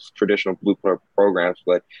of those traditional blue programs.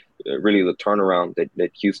 But really the turnaround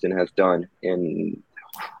that Houston has done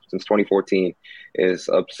since 2014 is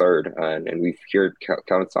absurd. And we've heard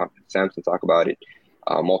Kelvin Sampson talk about it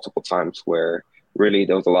multiple times where really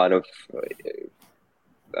there was a lot of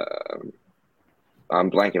I'm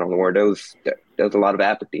blanking on the word. There was a lot of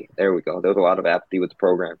apathy. There we go. There was a lot of apathy with the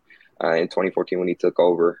program in 2014 when he took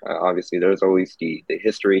over. Obviously, there's always the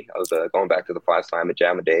history of going back to the Five Slamma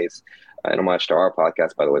Jamma days. And homage to our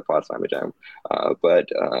podcast, by the way, Five Slamma Jam. But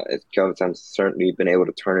Kelvin Sampson's certainly been able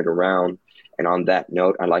to turn it around. And on that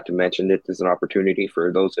note, I'd like to mention that this is an opportunity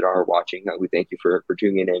for those that are watching. We thank you for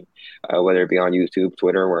tuning in, whether it be on YouTube,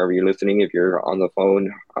 Twitter, wherever you're listening. If you're on the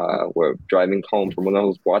phone, we're driving home from one of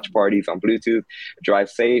those watch parties on Bluetooth,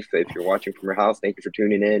 drive safe. If you're watching from your house, thank you for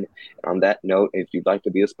tuning in. And on that note, if you'd like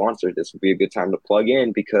to be a sponsor, this would be a good time to plug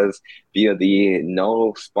in because via the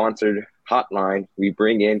no sponsored hotline, we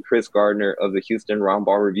bring in Chris Gardner of the Houston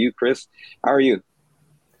Roundball Review. Chris, how are you?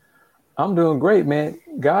 I'm doing great, man.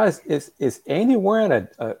 Guys, is Andy wearing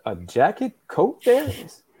a jacket, coat there?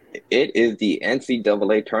 It is the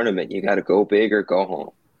NCAA tournament. You got to go big or go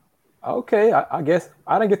home. Okay, I guess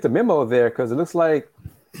I didn't get the memo there because it looks like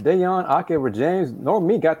Dayon, Akib, or James, nor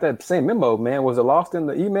me got that same memo, man. Was it lost in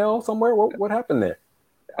the email somewhere? What happened there?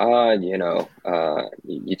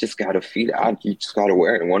 You just got to feed out. You just got to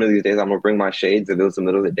wear it. And one of these days, I'm going to bring my shades if it was the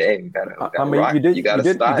middle of the day. You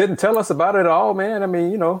didn't tell us about it at all, man. I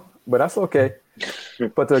mean, but that's okay.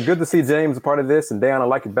 But good to see James a part of this. And Dan, I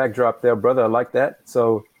like your backdrop there, brother. I like that.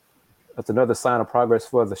 So that's another sign of progress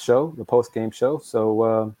for the show, the post-game show.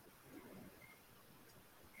 So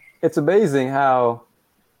it's amazing how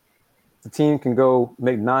the team can go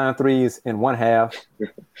make 9 threes in one half,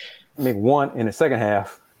 make one in the second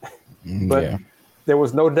half. But there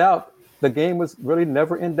was no doubt the game was really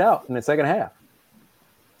never in doubt in the second half.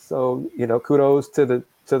 So, kudos to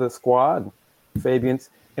the squad, Fabians.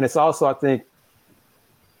 And it's also, I think,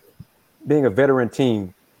 being a veteran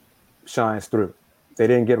team shines through. They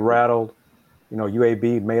didn't get rattled.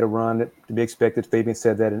 UAB made a run to be expected. Fabian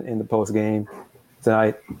said that in the post game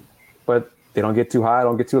tonight. But they don't get too high,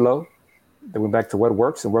 don't get too low. They went back to what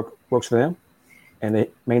works and works for them. And they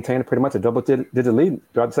maintained pretty much a double-digit lead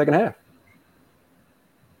throughout the second half.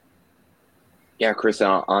 Yeah, Chris,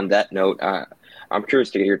 on that note, I'm curious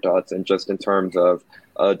to get your thoughts and just in terms of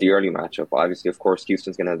the early matchup. Obviously, of course,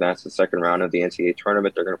 Houston's going to advance to the second round of the NCAA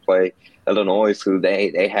tournament. They're going to play Illinois, who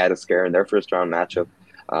they had a scare in their first round matchup.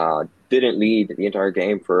 Didn't lead the entire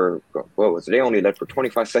game for, they only led for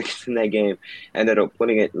 25 seconds in that game. Ended up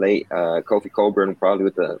putting it late. Kofi Cockburn probably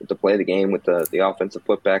with the play of the game with the offensive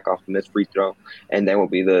putback off the missed free throw. And then will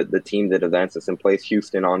be the team that advances and plays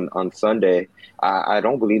Houston on Sunday. I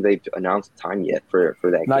don't believe they've announced the time yet for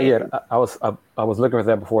that game. Not yet. I was looking at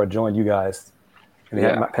that before I joined you guys. And they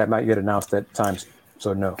had not yet announced that time.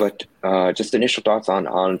 So no. But just initial thoughts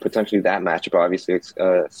on potentially that matchup. Obviously, it's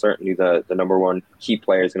certainly the number one key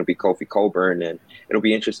player is going to be Kofi Cockburn, and it'll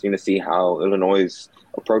be interesting to see how Illinois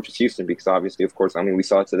approaches Houston because obviously, of course, we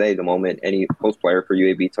saw it today. The moment any post player for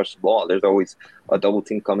UAB touched the ball, there's always a double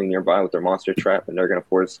team coming nearby with their monster trap, and they're going to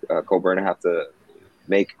force Cockburn to have to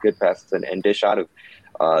make good passes and dish out of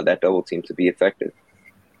that double team to be effective.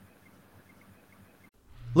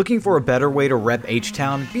 Looking for a better way to rep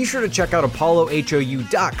H-Town? Be sure to check out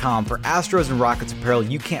ApolloHOU.com for Astros and Rockets apparel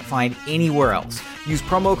you can't find anywhere else. Use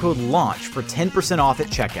promo code LAUNCH for 10% off at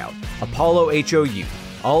checkout. Apollo HOU.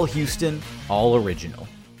 All Houston, all original.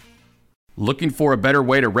 Looking for a better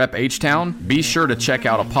way to rep H-Town? Be sure to check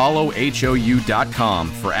out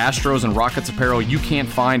ApolloHOU.com for Astros and Rockets apparel you can't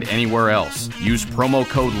find anywhere else. Use promo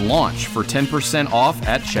code LAUNCH for 10% off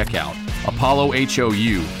at checkout. Apollo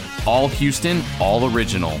HOU. All Houston, all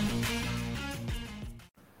original.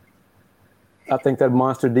 I think that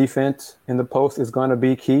monster defense in the post is going to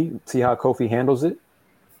be key. See how Kofi handles it.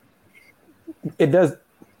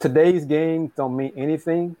 Today's game don't mean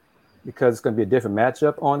anything because it's going to be a different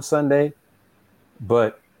matchup on Sunday.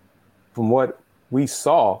 But from what we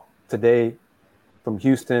saw today from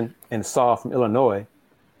Houston and saw from Illinois,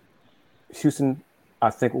 Houston,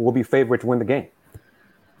 I think, will be favored to win the game.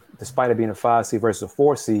 Despite it being a 5 seed versus a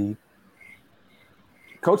 4 seed.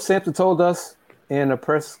 Coach Sampson told us in a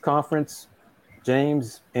press conference,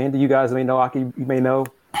 James, Andy, you guys may know, Aki, you may know,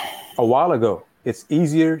 a while ago, it's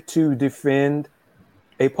easier to defend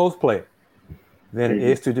a post player than it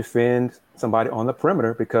is to defend somebody on the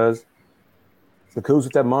perimeter because the Cougs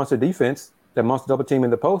with that monster defense, that monster double team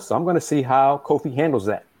in the post. So I'm going to see how Kofi handles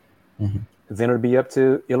that. Mm-hmm. Then it'll be up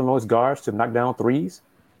to Illinois guards to knock down threes.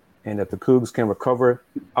 And if the Cougs can recover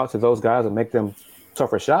out to those guys and make them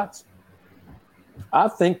tougher shots, I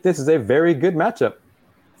think this is a very good matchup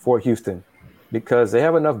for Houston because they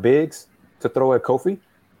have enough bigs to throw at Kofi.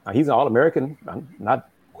 He's an All-American. I'm not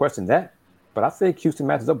questioning that. But I think Houston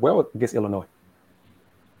matches up well against Illinois.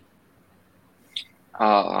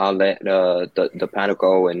 I'll let the panel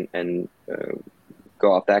go and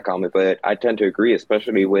go off that comment. But I tend to agree,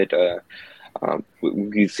 especially with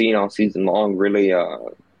we've seen all season long, really,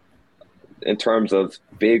 in terms of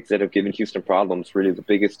bigs that have given Houston problems, really the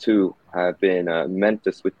biggest two have been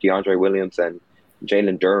Memphis with DeAndre Williams and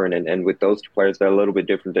Jalen Duren. And with those two players, they're a little bit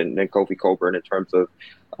different than Kofi Cockburn in terms of,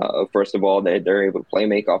 first of all, they're able to play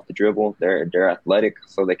make off the dribble. They're athletic,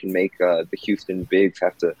 so they can make the Houston bigs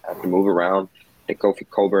have to move around. And Kofi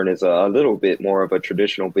Cockburn is a little bit more of a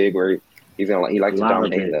traditional big where he likes to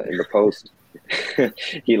dominate in the post.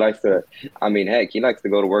 He likes to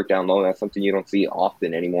go to work down low. That's something you don't see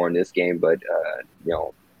often anymore in this game. But,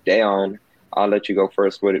 Dayon, I'll let you go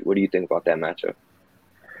first. What do you think about that matchup?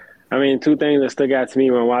 I mean, two things that stuck out to me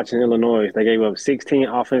when watching Illinois. They gave up 16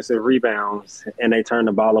 offensive rebounds, and they turned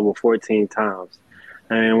the ball over 14 times.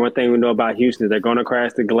 And one thing we know about Houston is they're going to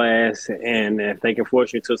crash the glass, and if they can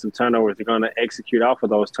force you to some turnovers, they're going to execute off of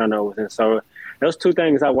those turnovers. And so those two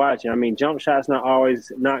things I watch. I mean, jump shots not always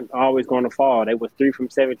going to fall. They were 3 from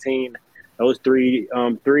 17. Those three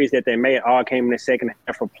threes that they made all came in the second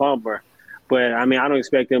half for Plumber. But, I mean, I don't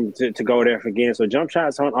expect them to go there again. So jump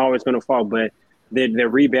shots aren't always going to fall, but they're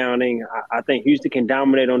rebounding. I think Houston can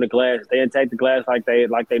dominate on the glass. They attack the glass like they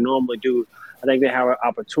normally do. I think they have an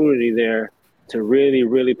opportunity there to really,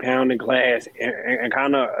 really pound the glass and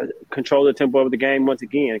kind of control the tempo of the game once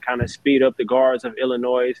again, kind of speed up the guards of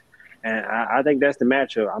Illinois And I think that's the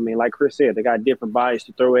matchup. I mean, like Chris said, they got different bodies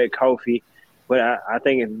to throw at Kofi. But I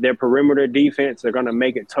think if their perimeter defense, they're going to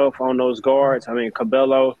make it tough on those guards. I mean,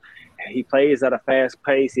 Cabello, he plays at a fast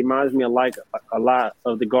pace. He reminds me of like a lot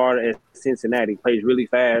of the guard at Cincinnati. He plays really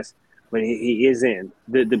fast, but he isn't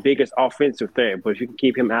the biggest offensive threat. But if you can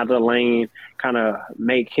keep him out of the lane, kind of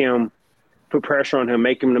make him put pressure on him,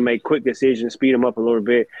 make him to make quick decisions, speed him up a little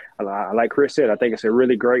bit. Like Chris said, I think it's a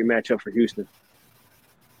really great matchup for Houston.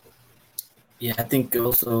 Yeah, I think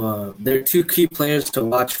also there are two key players to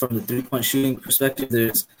watch from the three-point shooting perspective.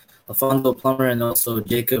 There's Alfonso Plummer and also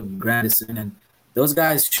Jacob Grandison, and those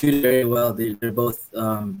guys shoot very well. They're both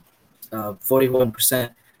 41%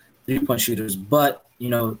 three-point shooters. But,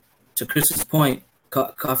 to Chris's point,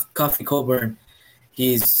 Kofi Cockburn,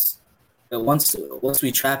 he's once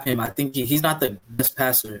we trap him, I think he's not the best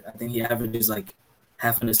passer. I think he averages like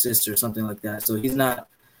half an assist or something like that. So he's not.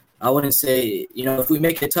 I wouldn't say, if we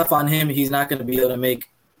make it tough on him, he's not going to be able to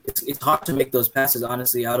make – it's hard to make those passes,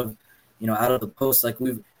 honestly, out of the post. Like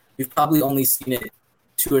we've probably only seen it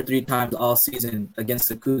 2 or 3 times all season against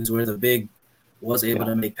the Cougs where the big was able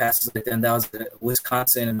to make passes like that. And that was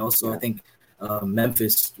Wisconsin and also I think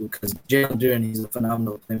Memphis, because Jalen Duren, he's a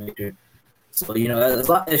phenomenal playmaker. So,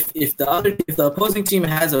 if the opposing team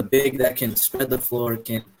has a big that can spread the floor,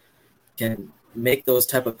 can make those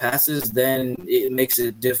type of passes, then it makes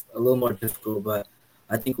it a little more difficult. But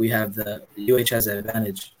I think we have the UH has an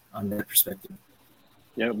advantage on that perspective.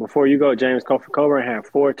 Yeah, before you go, James, Kofi Cockburn had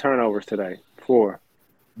 4 turnovers today. 4.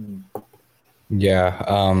 Yeah,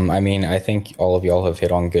 I think all of y'all have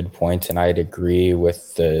hit on good points, and I'd agree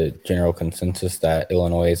with the general consensus that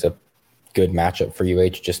Illinois is a good matchup for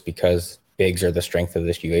UH just because bigs are the strength of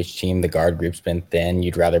this UH team. The guard group's been thin.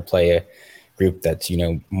 You'd rather play a group that's,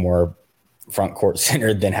 more front court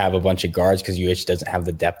centered than have a bunch of guards because UH doesn't have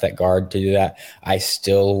the depth at guard to do that. I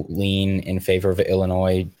still lean in favor of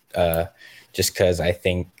Illinois just because I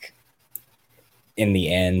think in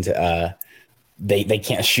the end they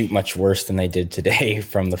can't shoot much worse than they did today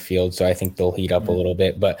from the field. So I think they'll heat up a little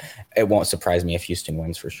bit, but it won't surprise me if Houston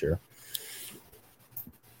wins for sure.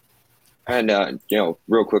 And,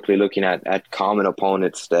 real quickly looking at common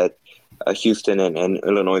opponents that Houston and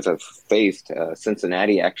Illinois have faced,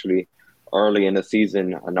 Cincinnati actually early in the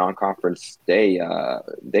season, a non-conference, they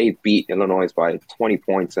beat Illinois by 20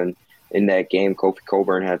 points. And in that game, Kofi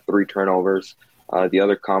Cockburn had 3 turnovers. The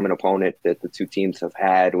other common opponent that the two teams have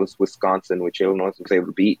had was Wisconsin, which Illinois was able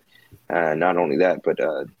to beat. Not only that, but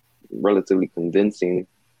relatively convincingly.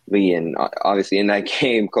 And obviously in that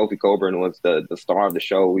game, Kofi Cockburn was the star of the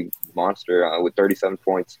show. Monster with 37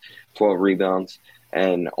 points, 12 rebounds,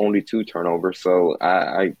 and only 2 turnovers. So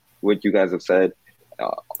what you guys have said,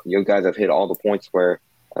 you guys have hit all the points where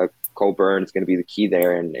Cockburn is going to be the key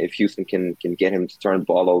there. And if Houston can get him to turn the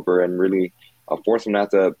ball over and really force him not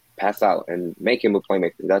to pass out and make him a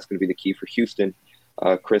playmaker, that's going to be the key for Houston.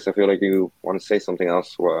 Chris, I feel like you want to say something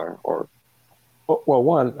else or Well,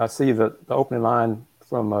 one, I see the opening line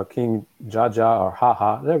from King Jaja or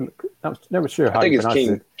Haha. I'm never sure how I think you it's pronounce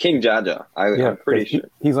it. King Jaja. I'm pretty sure.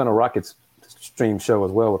 He's on a Rockets stream show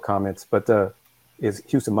as well with comments, but is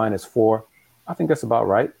Houston -4. I think that's about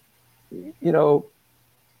right.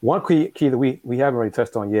 One key that we haven't really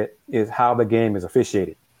touched on yet is how the game is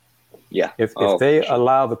officiated. Yeah. If they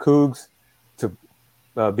allow the Cougs to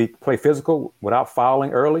play physical without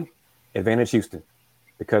fouling early, advantage Houston.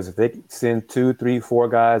 Because if they send 2, 3, 4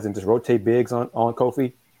 guys and just rotate bigs on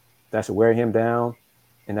Kofi, that should wear him down,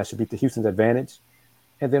 and that should be to Houston's advantage.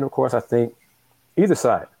 And then, of course, I think either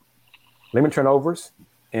side, limit turnovers,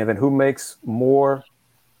 and then who makes more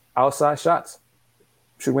outside shots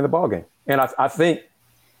should win the ball game. And I think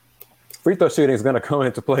free throw shooting is going to come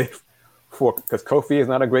into play because Kofi is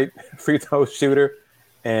not a great free throw shooter,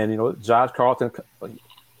 and Josh Carlton,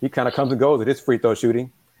 he kind of comes and goes with his free throw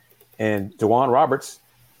shooting, and Juwan Roberts.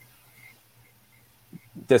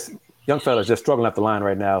 This young fella is just struggling at the line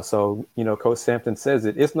right now. So, Coach Sampson says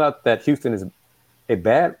it's not that Houston is a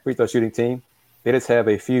bad free throw shooting team. They just have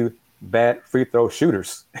a few bad free throw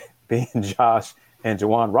shooters, being Josh and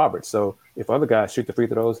Juwan Roberts. So if other guys shoot the free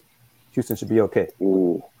throws, Houston should be okay.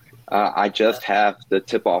 Ooh. I just have the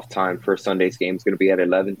tip-off time for Sunday's game. It's going to be at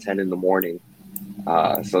 11:10 in the morning.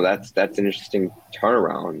 So that's an interesting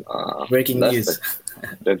turnaround. Breaking news.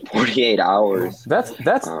 Than 48 hours.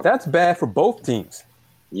 That's bad for both teams.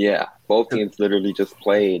 Yeah, both teams literally just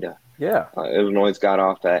played. Yeah. Illinois got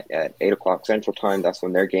off at 8 o'clock Central Time. That's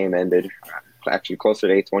when their game ended. Actually closer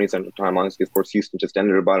to 8:20 Central Time. Honestly, of course, Houston just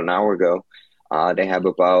ended about an hour ago. They have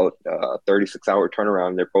about a 36-hour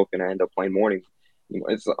turnaround. They're both going to end up playing morning.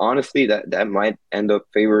 It's honestly that might end up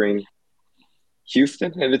favoring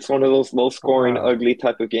Houston if it's one of those low-scoring, ugly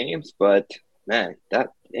type of games. But, man,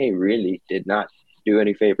 they really did not do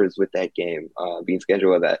any favors with that game being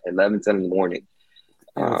scheduled at 11:10 in the morning.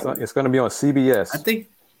 It's going to be on CBS. I think.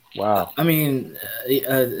 Wow. I mean,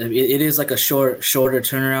 it is like a shorter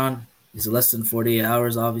turnaround. It's less than 48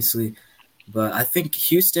 hours, obviously. But I think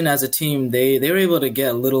Houston as a team, they were able to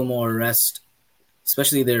get a little more rest,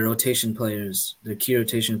 especially their rotation players, their key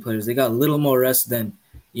rotation players. They got a little more rest than,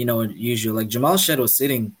 usual. Like Jamal Shead was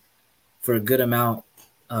sitting for a good amount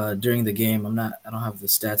during the game. I don't have the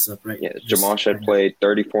stats up right. Yeah, Jamal Shead played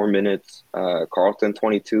 34 minutes. Carlton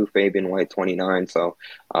 22, Fabian White 29. So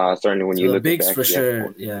certainly when you look bigs at for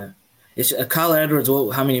sure, yeah. It's Kyle Edwards.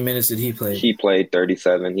 How many minutes did he play? He played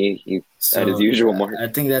 37. He at his usual mark. I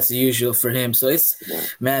think that's the usual for him. So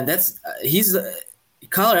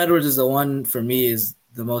Kyle Edwards is the one for me is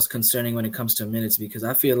the most concerning when it comes to minutes, because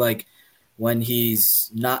I feel like when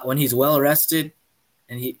he's well rested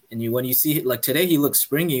when you see, like today, he looked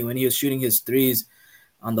springy when he was shooting his threes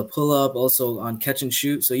on the pull up, also on catch and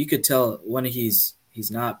shoot. So you could tell when he's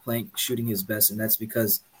not shooting his best, and that's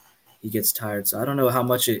because he gets tired. So I don't know how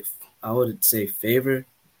much I would say favor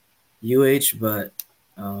UH, but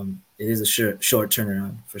it is a short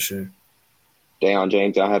turnaround for sure. Deion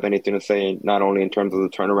James, I have anything to say, not only in terms of the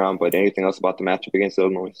turnaround, but anything else about the matchup against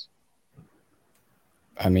Illinois?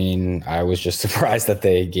 I mean, I was just surprised that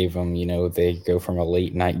they gave them, they go from a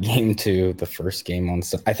late night game to the first game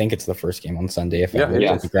I think it's the first game on Sunday. It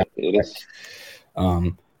is.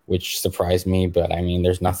 Which surprised me, but I mean,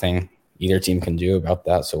 there's nothing either team can do about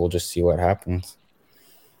that. So we'll just see what happens.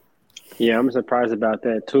 Yeah, I'm surprised about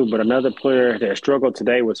that too. But another player that struggled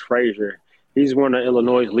today was Frazier. He's one of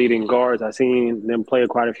Illinois' leading guards. I've seen them play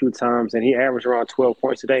quite a few times, and he averaged around 12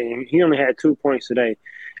 points today. And he only had 2 points today.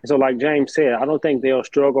 And so, like James said, I don't think they'll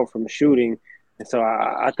struggle from shooting. And so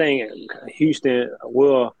I think Houston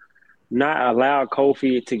will not allow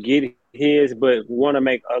Kofi to get his, but want to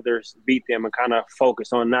make others beat them and kind of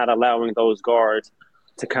focus on not allowing those guards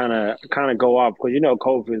to kind of go off. Because,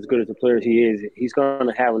 Kofi, as good as the player he is, he's going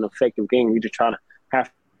to have an effective game. We just try to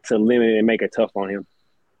have to limit it and make it tough on him.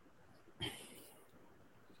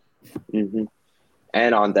 Mm-hmm.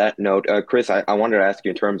 And on that note, Chris, I wanted to ask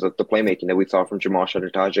you in terms of the playmaking that we saw from Jamal Shead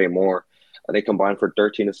and Tajay Moore. They combined for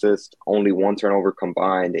 13 assists, only 1 turnover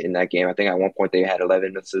combined in that game. I think at one point they had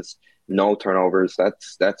 11 assists, no turnovers.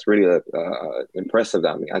 That's really impressive.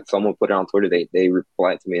 I mean, someone put it on Twitter. They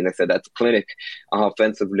replied to me and they said that's clinic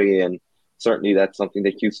offensively, and certainly that's something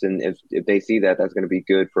that Houston, if they see that, that's going to be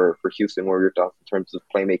good for Houston Warrior thoughts in terms of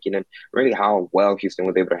playmaking and really how well Houston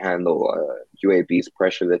was able to handle UAB's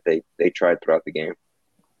pressure that they tried throughout the game.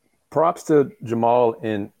 Props to Jamal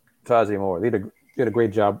and Tajay Moore. They did a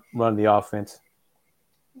great job running the offense.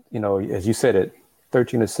 As you said it,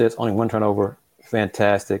 13 assists, only 1 turnover,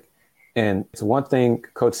 fantastic. And it's one thing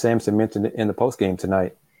Coach Sampson mentioned in the postgame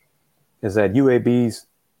tonight is that UAB's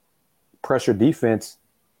pressure defense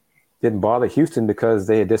didn't bother Houston because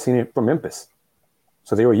they had just seen it from Memphis.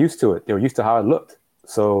 So they were used to it. They were used to how it looked.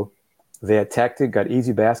 So they attacked it, got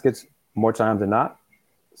easy baskets more times than not.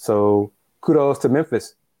 So kudos to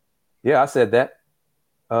Memphis. Yeah, I said that.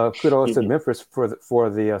 Kudos to Memphis for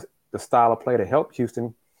the style of play to help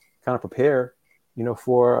Houston kind of prepare,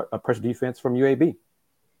 for a pressure defense from UAB.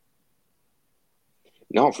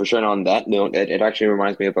 No, for sure. And on that note, it actually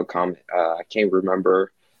reminds me of a comment. I can't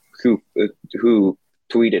remember who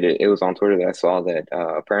tweeted it. It was on Twitter that I saw that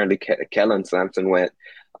apparently Kellen Sampson went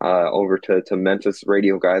over to Memphis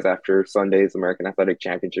radio guys after Sunday's American Athletic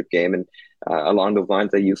Championship game. And along those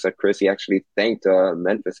lines that you said, Chris, he actually thanked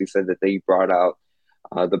Memphis. He said that they brought out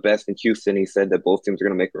the best in Houston. He said that both teams are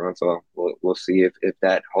going to make a run. So we'll see if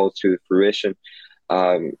that holds to fruition.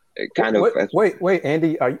 Wait,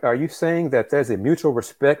 Andy, are you saying that there's a mutual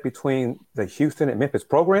respect between the Houston and Memphis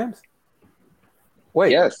programs?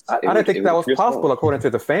 Wait, yes, I didn't think that was possible according to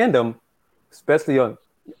the fandom, especially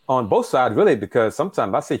on both sides, really, because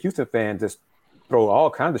sometimes I see Houston fans just throw all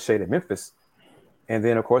kinds of shade at Memphis. And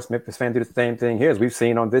then, of course, Memphis fans do the same thing here, as we've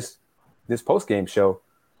seen on this post-game show.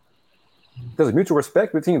 There's a mutual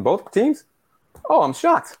respect between both teams? Oh, I'm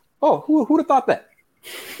shocked. Oh, who'd have thought that?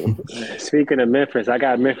 Speaking of Memphis, I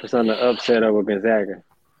got Memphis on the upset over Gonzaga.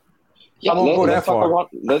 Yeah, let's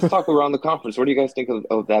talk around the conference. What do you guys think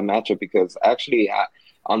of that matchup? Because actually,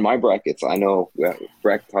 on my brackets, I know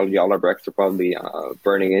probably all our brackets are probably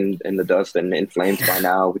burning in the dust and in flames by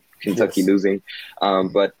now with Kentucky losing.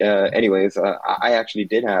 But anyways, I actually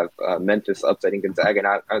did have Memphis upsetting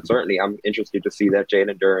Gonzaga, and I'm interested to see that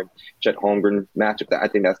Jalen Duren, Chet Holmgren matchup. I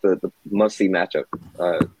think that's the must-see matchup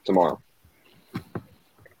tomorrow.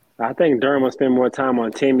 I think Durham will spend more time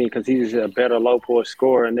on Timmy because he's a better low post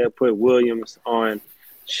scorer, and they'll put Williams on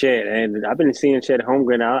Chet. And I've been seeing Chet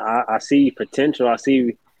Holmgren. I see potential.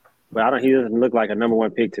 But he doesn't look like a number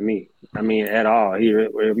one pick to me. I mean, at all. He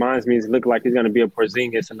reminds me, he looks like he's going to be a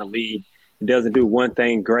Porzingis in the league. He doesn't do one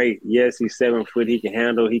thing great. Yes, he's 7 foot. He can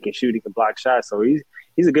handle. He can shoot. He can block shots. So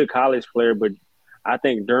he's a good college player. But I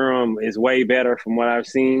think Durham is way better from what I've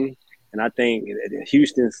seen. And I think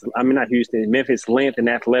Memphis' length and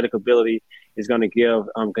athletic ability is going to give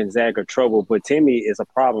Gonzaga trouble. But Timmy is a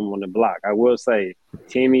problem on the block. I will say,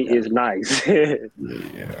 Timmy is nice. Yeah.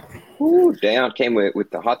 Ooh, Dan came with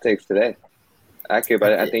the hot takes today. Actually,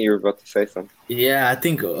 but I think you were about to say something. Yeah, I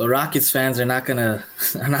think Rockets fans are not gonna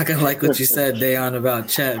like what you said, Dayon, about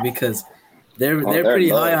Chet because they're pretty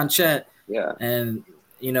high on Chet. Yeah, and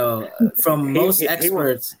from most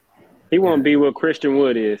experts, he won't be what Christian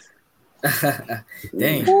Wood is.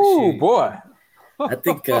 Dang. Ooh, boy. I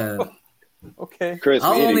think. Okay, Chris,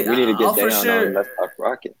 we need to get Dayon on. Let's talk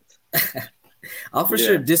Rockets. I'll for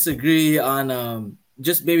sure disagree on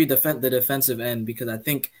just maybe the defensive end because I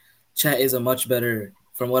think Chet is a much better,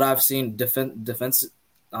 from what I've seen, defense.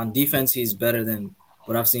 He's better than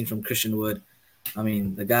what I've seen from Christian Wood. I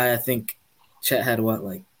mean, the guy, I think Chet had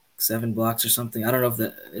 7 blocks or something. I don't know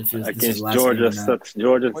if against Georgia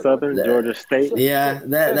Southern, Georgia State. Yeah,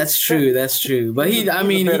 that's true. That's true. But he's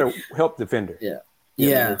a better help defender.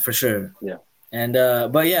 Yeah, for sure. Yeah. And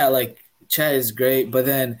but yeah, Chet is great. But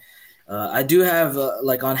then I do have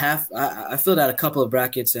on half. I filled out a couple of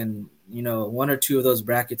brackets, and 1 or 2 of those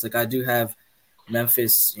brackets, I do have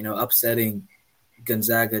Memphis, upsetting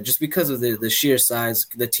Gonzaga just because of the sheer size.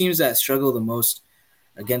 The teams that struggle the most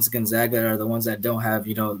against Gonzaga are the ones that don't have,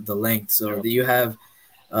 the length. So you have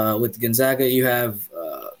with Gonzaga, you have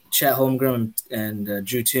Chet Holmgren and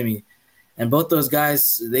Drew Timme. And both those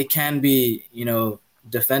guys, they can be,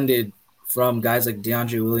 defended from guys like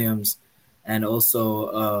DeAndre Williams and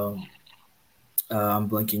also I'm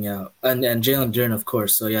blanking out. And Jalen Duren, of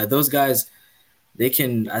course. So, yeah, those guys, I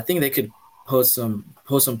think they could pose some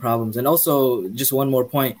problems. And also, just one more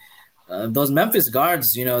point, those Memphis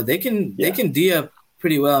guards, they can D up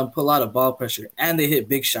pretty well and put a lot of ball pressure. And they hit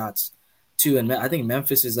big shots, too. And I think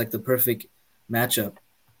Memphis is, the perfect matchup.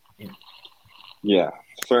 Yeah,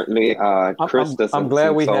 certainly. Chris, I'm glad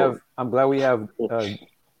we have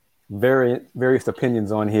various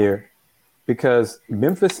opinions on here because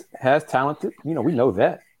Memphis has talented. We know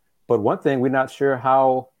that. But one thing, we're not sure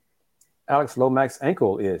how Alex Lomax's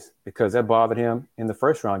ankle is because that bothered him in the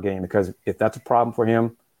first round game. Because if that's a problem for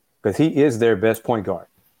him, because he is their best point guard,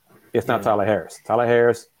 it's not Tyler Harris. Tyler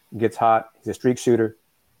Harris gets hot. He's a streak shooter,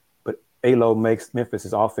 but Alo makes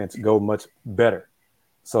Memphis' offense go much better.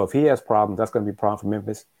 So if he has problems, that's going to be a problem for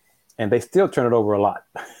Memphis. And they still turn it over a lot.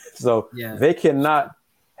 So they cannot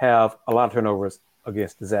have a lot of turnovers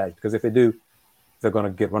against the Zags because if they do, they're going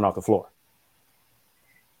to get run off the floor.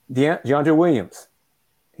 DeAndre Williams,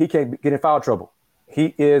 he can't get in foul trouble.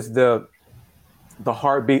 He is the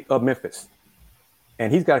heartbeat of Memphis.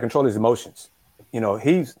 And he's got to control his emotions.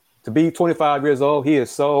 He's to be 25 years old, he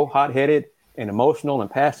is so hot-headed and emotional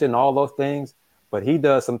and passionate and all those things. But he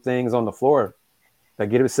does some things on the floor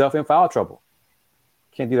that get himself in foul trouble.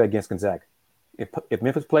 Can't do that against Gonzaga. If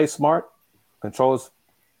Memphis plays smart, controls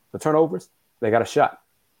the turnovers, they got a shot.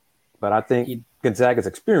 But I think Gonzaga's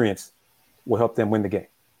experience will help them win the game.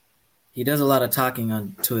 He does a lot of talking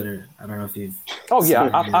on Twitter. I don't know if you've. Oh yeah,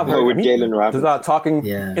 I've heard with Jalen Robinson. There's a lot of talking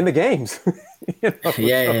in the games.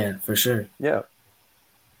 Yeah, for sure. Yeah.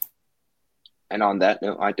 And on that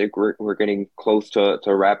note, I think we're getting close to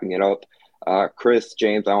wrapping it up. Chris,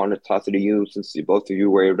 James, I want to toss it to you since both of you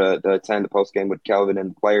were able to attend the post game with Kelvin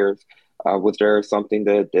and the players. Was there something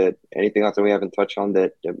that anything else that we haven't touched on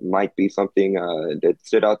that might be something that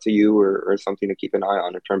stood out to you or something to keep an eye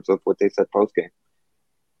on in terms of what they said post game?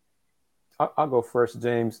 I'll go first,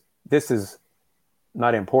 James. This is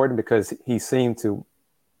not important because he seemed to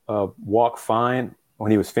walk fine when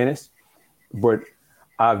he was finished, but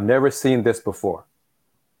I've never seen this before.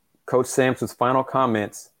 Coach Sampson's final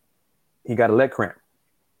comments, he got a leg cramp.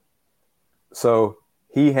 So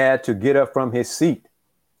he had to get up from his seat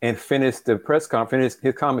and finish the press conference,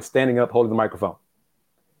 his comments standing up, holding the microphone.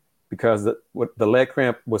 Because the leg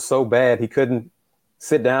cramp was so bad, he couldn't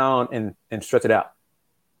sit down and stretch it out.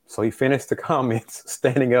 So he finished the comments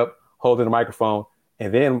standing up, holding the microphone,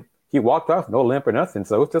 and then he walked off, no limp or nothing.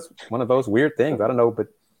 So it's just one of those weird things. I don't know, but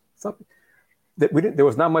something that there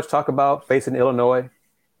was not much talk about facing Illinois.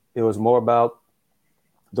 It was more about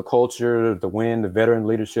the culture, the win, the veteran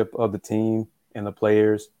leadership of the team and the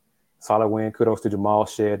players. Solid win. Kudos to Jamal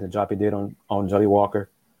Shead and the job he did on Jelly Walker.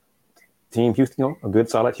 Team Houston, a good,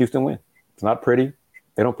 solid Houston win. It's not pretty.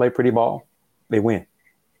 They don't play pretty ball. They win.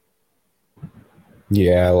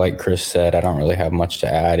 Yeah, like Chris said, I don't really have much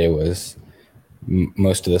to add. It was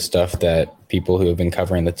most of the stuff that people who have been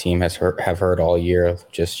covering the team have heard all year,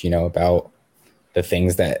 just, about the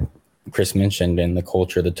things that Chris mentioned and the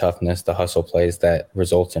culture, the toughness, the hustle plays that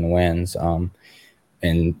result in wins.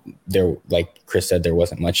 And there, like Chris said, there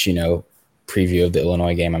wasn't much, preview of the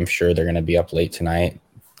Illinois game. I'm sure they're going to be up late tonight,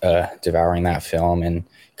 devouring that film and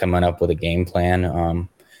coming up with a game plan.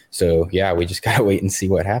 So, yeah, we just got to wait and see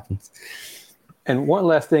what happens. And one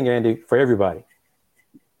last thing, Andy, for everybody.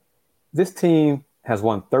 This team has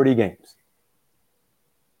won 30 games.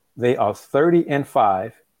 They are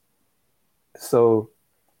 30-5. So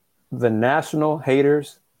the national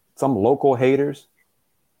haters, some local haters,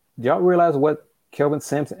 do y'all realize what Kelvin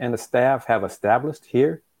Sampson and the staff have established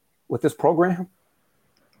here with this program?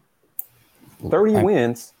 30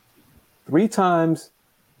 wins, 3 times,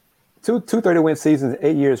 two 30-win seasons,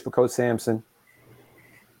 8 years for Coach Sampson.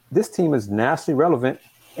 This team is nationally relevant,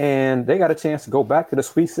 and they got a chance to go back to the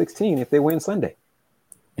Sweet 16 if they win Sunday.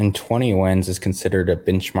 And 20 wins is considered a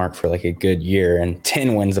benchmark for like a good year, and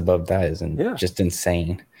 10 wins above that is just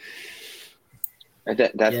insane.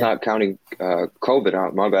 That's not counting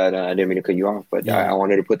COVID. My bad. I didn't mean to cut you off, but I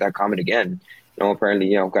wanted to put that comment again. Apparently,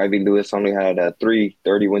 Kyvie Lewis only had 3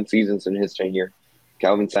 30-win seasons in his tenure.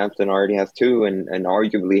 Kelvin Sampson already has 2, and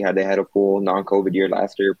arguably, had they had a full non-COVID year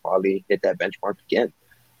last year, probably hit that benchmark again.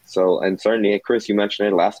 So, and certainly, Chris, you mentioned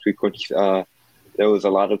it last week when there was a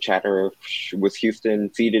lot of chatter of was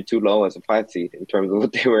Houston seeded too low as a 5 seed in terms of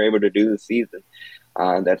what they were able to do this season.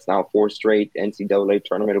 That's now 4 straight NCAA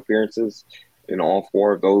tournament appearances. In all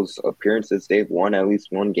 4 of those appearances, they've won at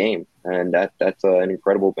least 1 game, and that's an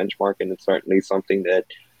incredible benchmark, and it's certainly something that,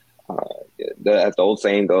 as the old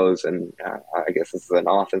saying goes, and I guess this is an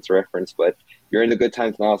offense reference, but you're in the good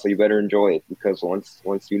times now, so you better enjoy it, because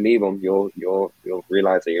once you leave them, you'll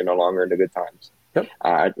realize that you're no longer in the good times. Yep.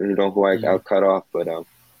 I don't know who I cut off, but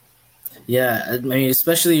yeah, I mean,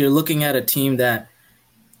 especially you're looking at a team that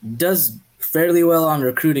does fairly well on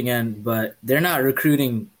recruiting end, but they're not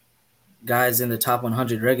recruiting guys in the top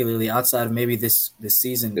 100 regularly outside of maybe this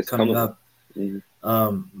season coming up.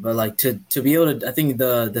 Mm-hmm. But like to be able to, I think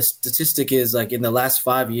the statistic is like in the last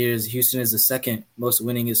 5 years, Houston is the second most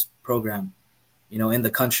winningest program, in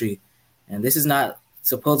the country. And this is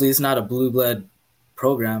supposedly it's not a blue blood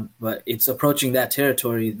program, but it's approaching that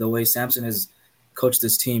territory the way Sampson has coached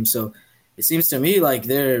this team. So it seems to me like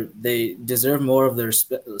they deserve more of their,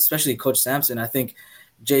 especially Coach Sampson. I think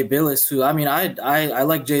Jay Billis, who, I mean, I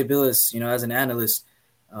like Jay Billis, as an analyst.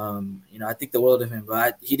 I think the world of him,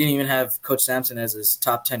 but he didn't even have Coach Sampson as his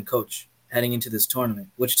top 10 coach heading into this tournament,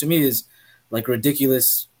 which to me is like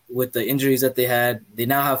ridiculous with the injuries that they had. They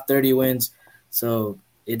now have 30 wins, so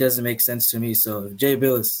it doesn't make sense to me. So Jay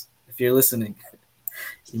Billis, if you're listening,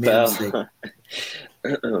 you made a mistake.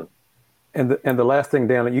 And the last thing,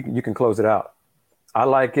 Dan, you can close it out. I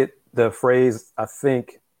like it. The phrase, I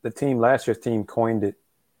think last year's team coined it,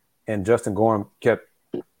 and Justin Gorham kept,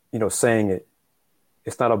 saying it.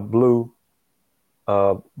 It's not a blue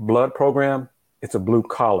blood program. It's a blue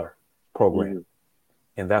collar program. Mm-hmm.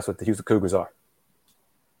 And that's what the Houston Cougars are.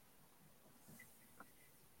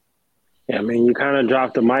 Yeah, I mean, you kind of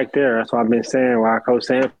dropped the mic there. That's what I've been saying. Why Coach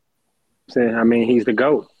Sampson, I mean, he's the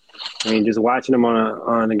GOAT. I mean, just watching him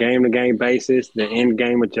on a game-to-game basis, the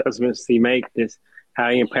in-game adjustments he makes, how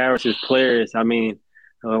he empowers his players. I mean,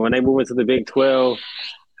 when they move into the Big 12,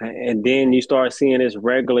 and then you start seeing this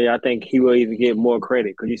regularly, I think he will even get more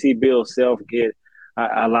credit, because you see Bill Self get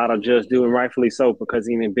a lot of just due, and rightfully so, because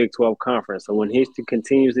he's in the Big 12 conference. So when he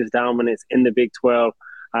continues his dominance in the Big 12,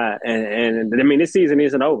 and I mean, this season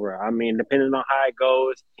isn't over. I mean, depending on how it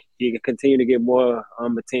goes, he can continue to get more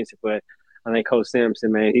attention. But I think Coach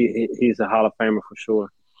Sampson, man, he's a Hall of Famer for sure.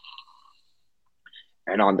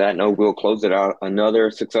 And on that note, we'll close it out. Another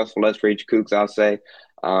successful SRH Cougs, I'll say.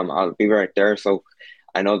 I'll be right there. So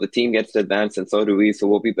I know the team gets to advance, and so do we. So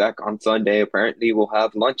we'll be back on Sunday. Apparently, we'll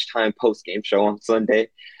have lunchtime post-game show on Sunday,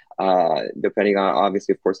 depending on,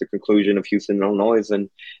 obviously, of course, the conclusion of Houston, Illinois, and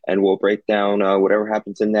we'll break down whatever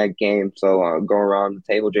happens in that game. So go around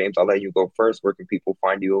the table, James. I'll let you go first. Where can people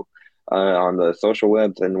find you on the social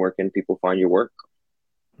webs, and where can people find your work?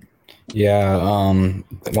 Yeah.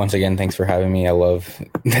 Once again, thanks for having me. I love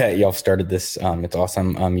that y'all started this. It's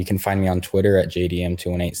awesome. You can find me on Twitter at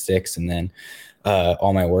JDM2186, and then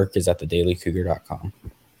all my work is at thedailycougar.com.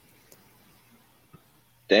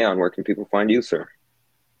 Dan, where can people find you, sir?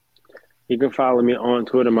 You can follow me on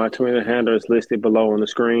Twitter. My Twitter handle is listed below on the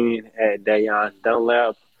screen at Dayon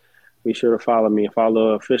Dunlap. be sure to follow me.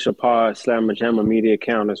 Follow official pod Slamma Jamma media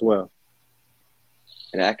account as well.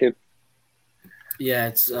 And Akib? Yeah,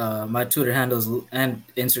 it's my Twitter handles and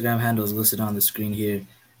Instagram handles listed on the screen here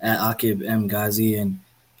at Akib M Ghazi, and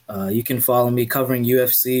you can follow me covering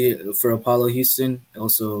UFC for Apollo Houston.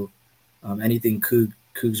 Also, anything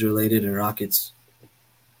Cougs related or Rockets.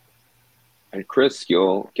 And Chris,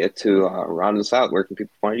 you'll get to round us out. Where can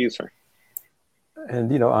people find you, sir?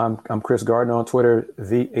 And I'm Chris Gardner on Twitter,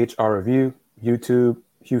 the HR Review, YouTube,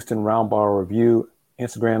 Houston Roundball Review,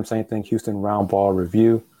 Instagram, same thing, Houston Roundball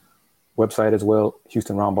Review, website as well,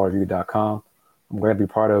 HoustonRoundballReview.com. I'm glad to be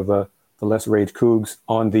part of the Let's Rage Cougs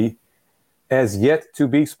on the as yet to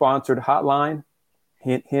be sponsored hotline.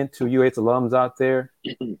 Hint, hint to UH alums out there.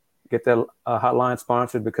 Get that hotline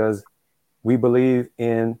sponsored because we believe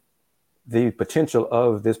in the potential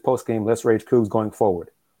of this post-game Let's Rage Cougs going forward.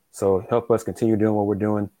 So help us continue doing what we're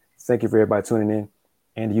doing. Thank you for everybody tuning in.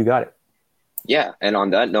 And you got it. Yeah, and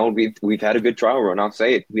on that note, we've had a good trial run. I'll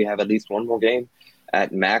say it. We have at least one more game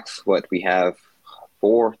at max. We have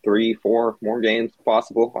 4 more games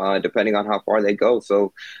possible, depending on how far they go.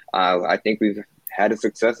 So I think we've had a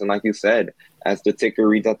success. And like you said, as the ticker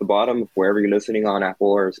reads at the bottom, wherever you're listening on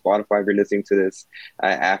Apple or Spotify, if you're listening to this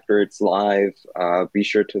after it's live, be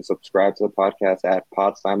sure to subscribe to the podcast at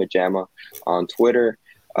Pod Slamma Jamma on Twitter.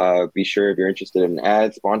 Be sure if you're interested in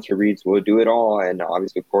ads, sponsor reads, we'll do it all. And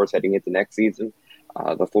obviously, of course, heading into next season,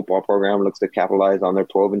 the football program looks to capitalize on their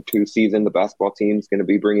 12-2 season. The basketball team is going to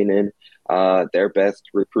be bringing in their best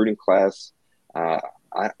recruiting class.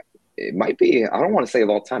 It might be, I don't want to say of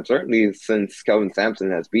all time, certainly since Kelvin Sampson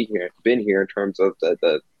has been here in terms of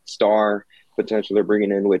the star potential they're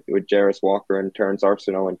bringing in with Jarris Walker and Terrence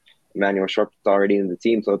Arsenault and Emmanuel Sharp is already in the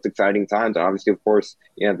team. So it's exciting times. And obviously, of course,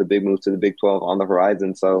 you have the big move to the Big 12 on the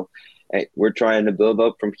horizon. So hey, we're trying to build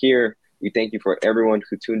up from here. We thank you for everyone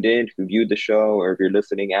who tuned in, who viewed the show, or if you're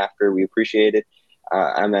listening after, we appreciate it.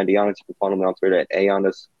 I'm Andy Giannis. You can follow me on Twitter at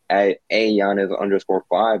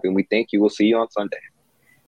 @Giannis_5. And we thank you. We'll see you on Sunday.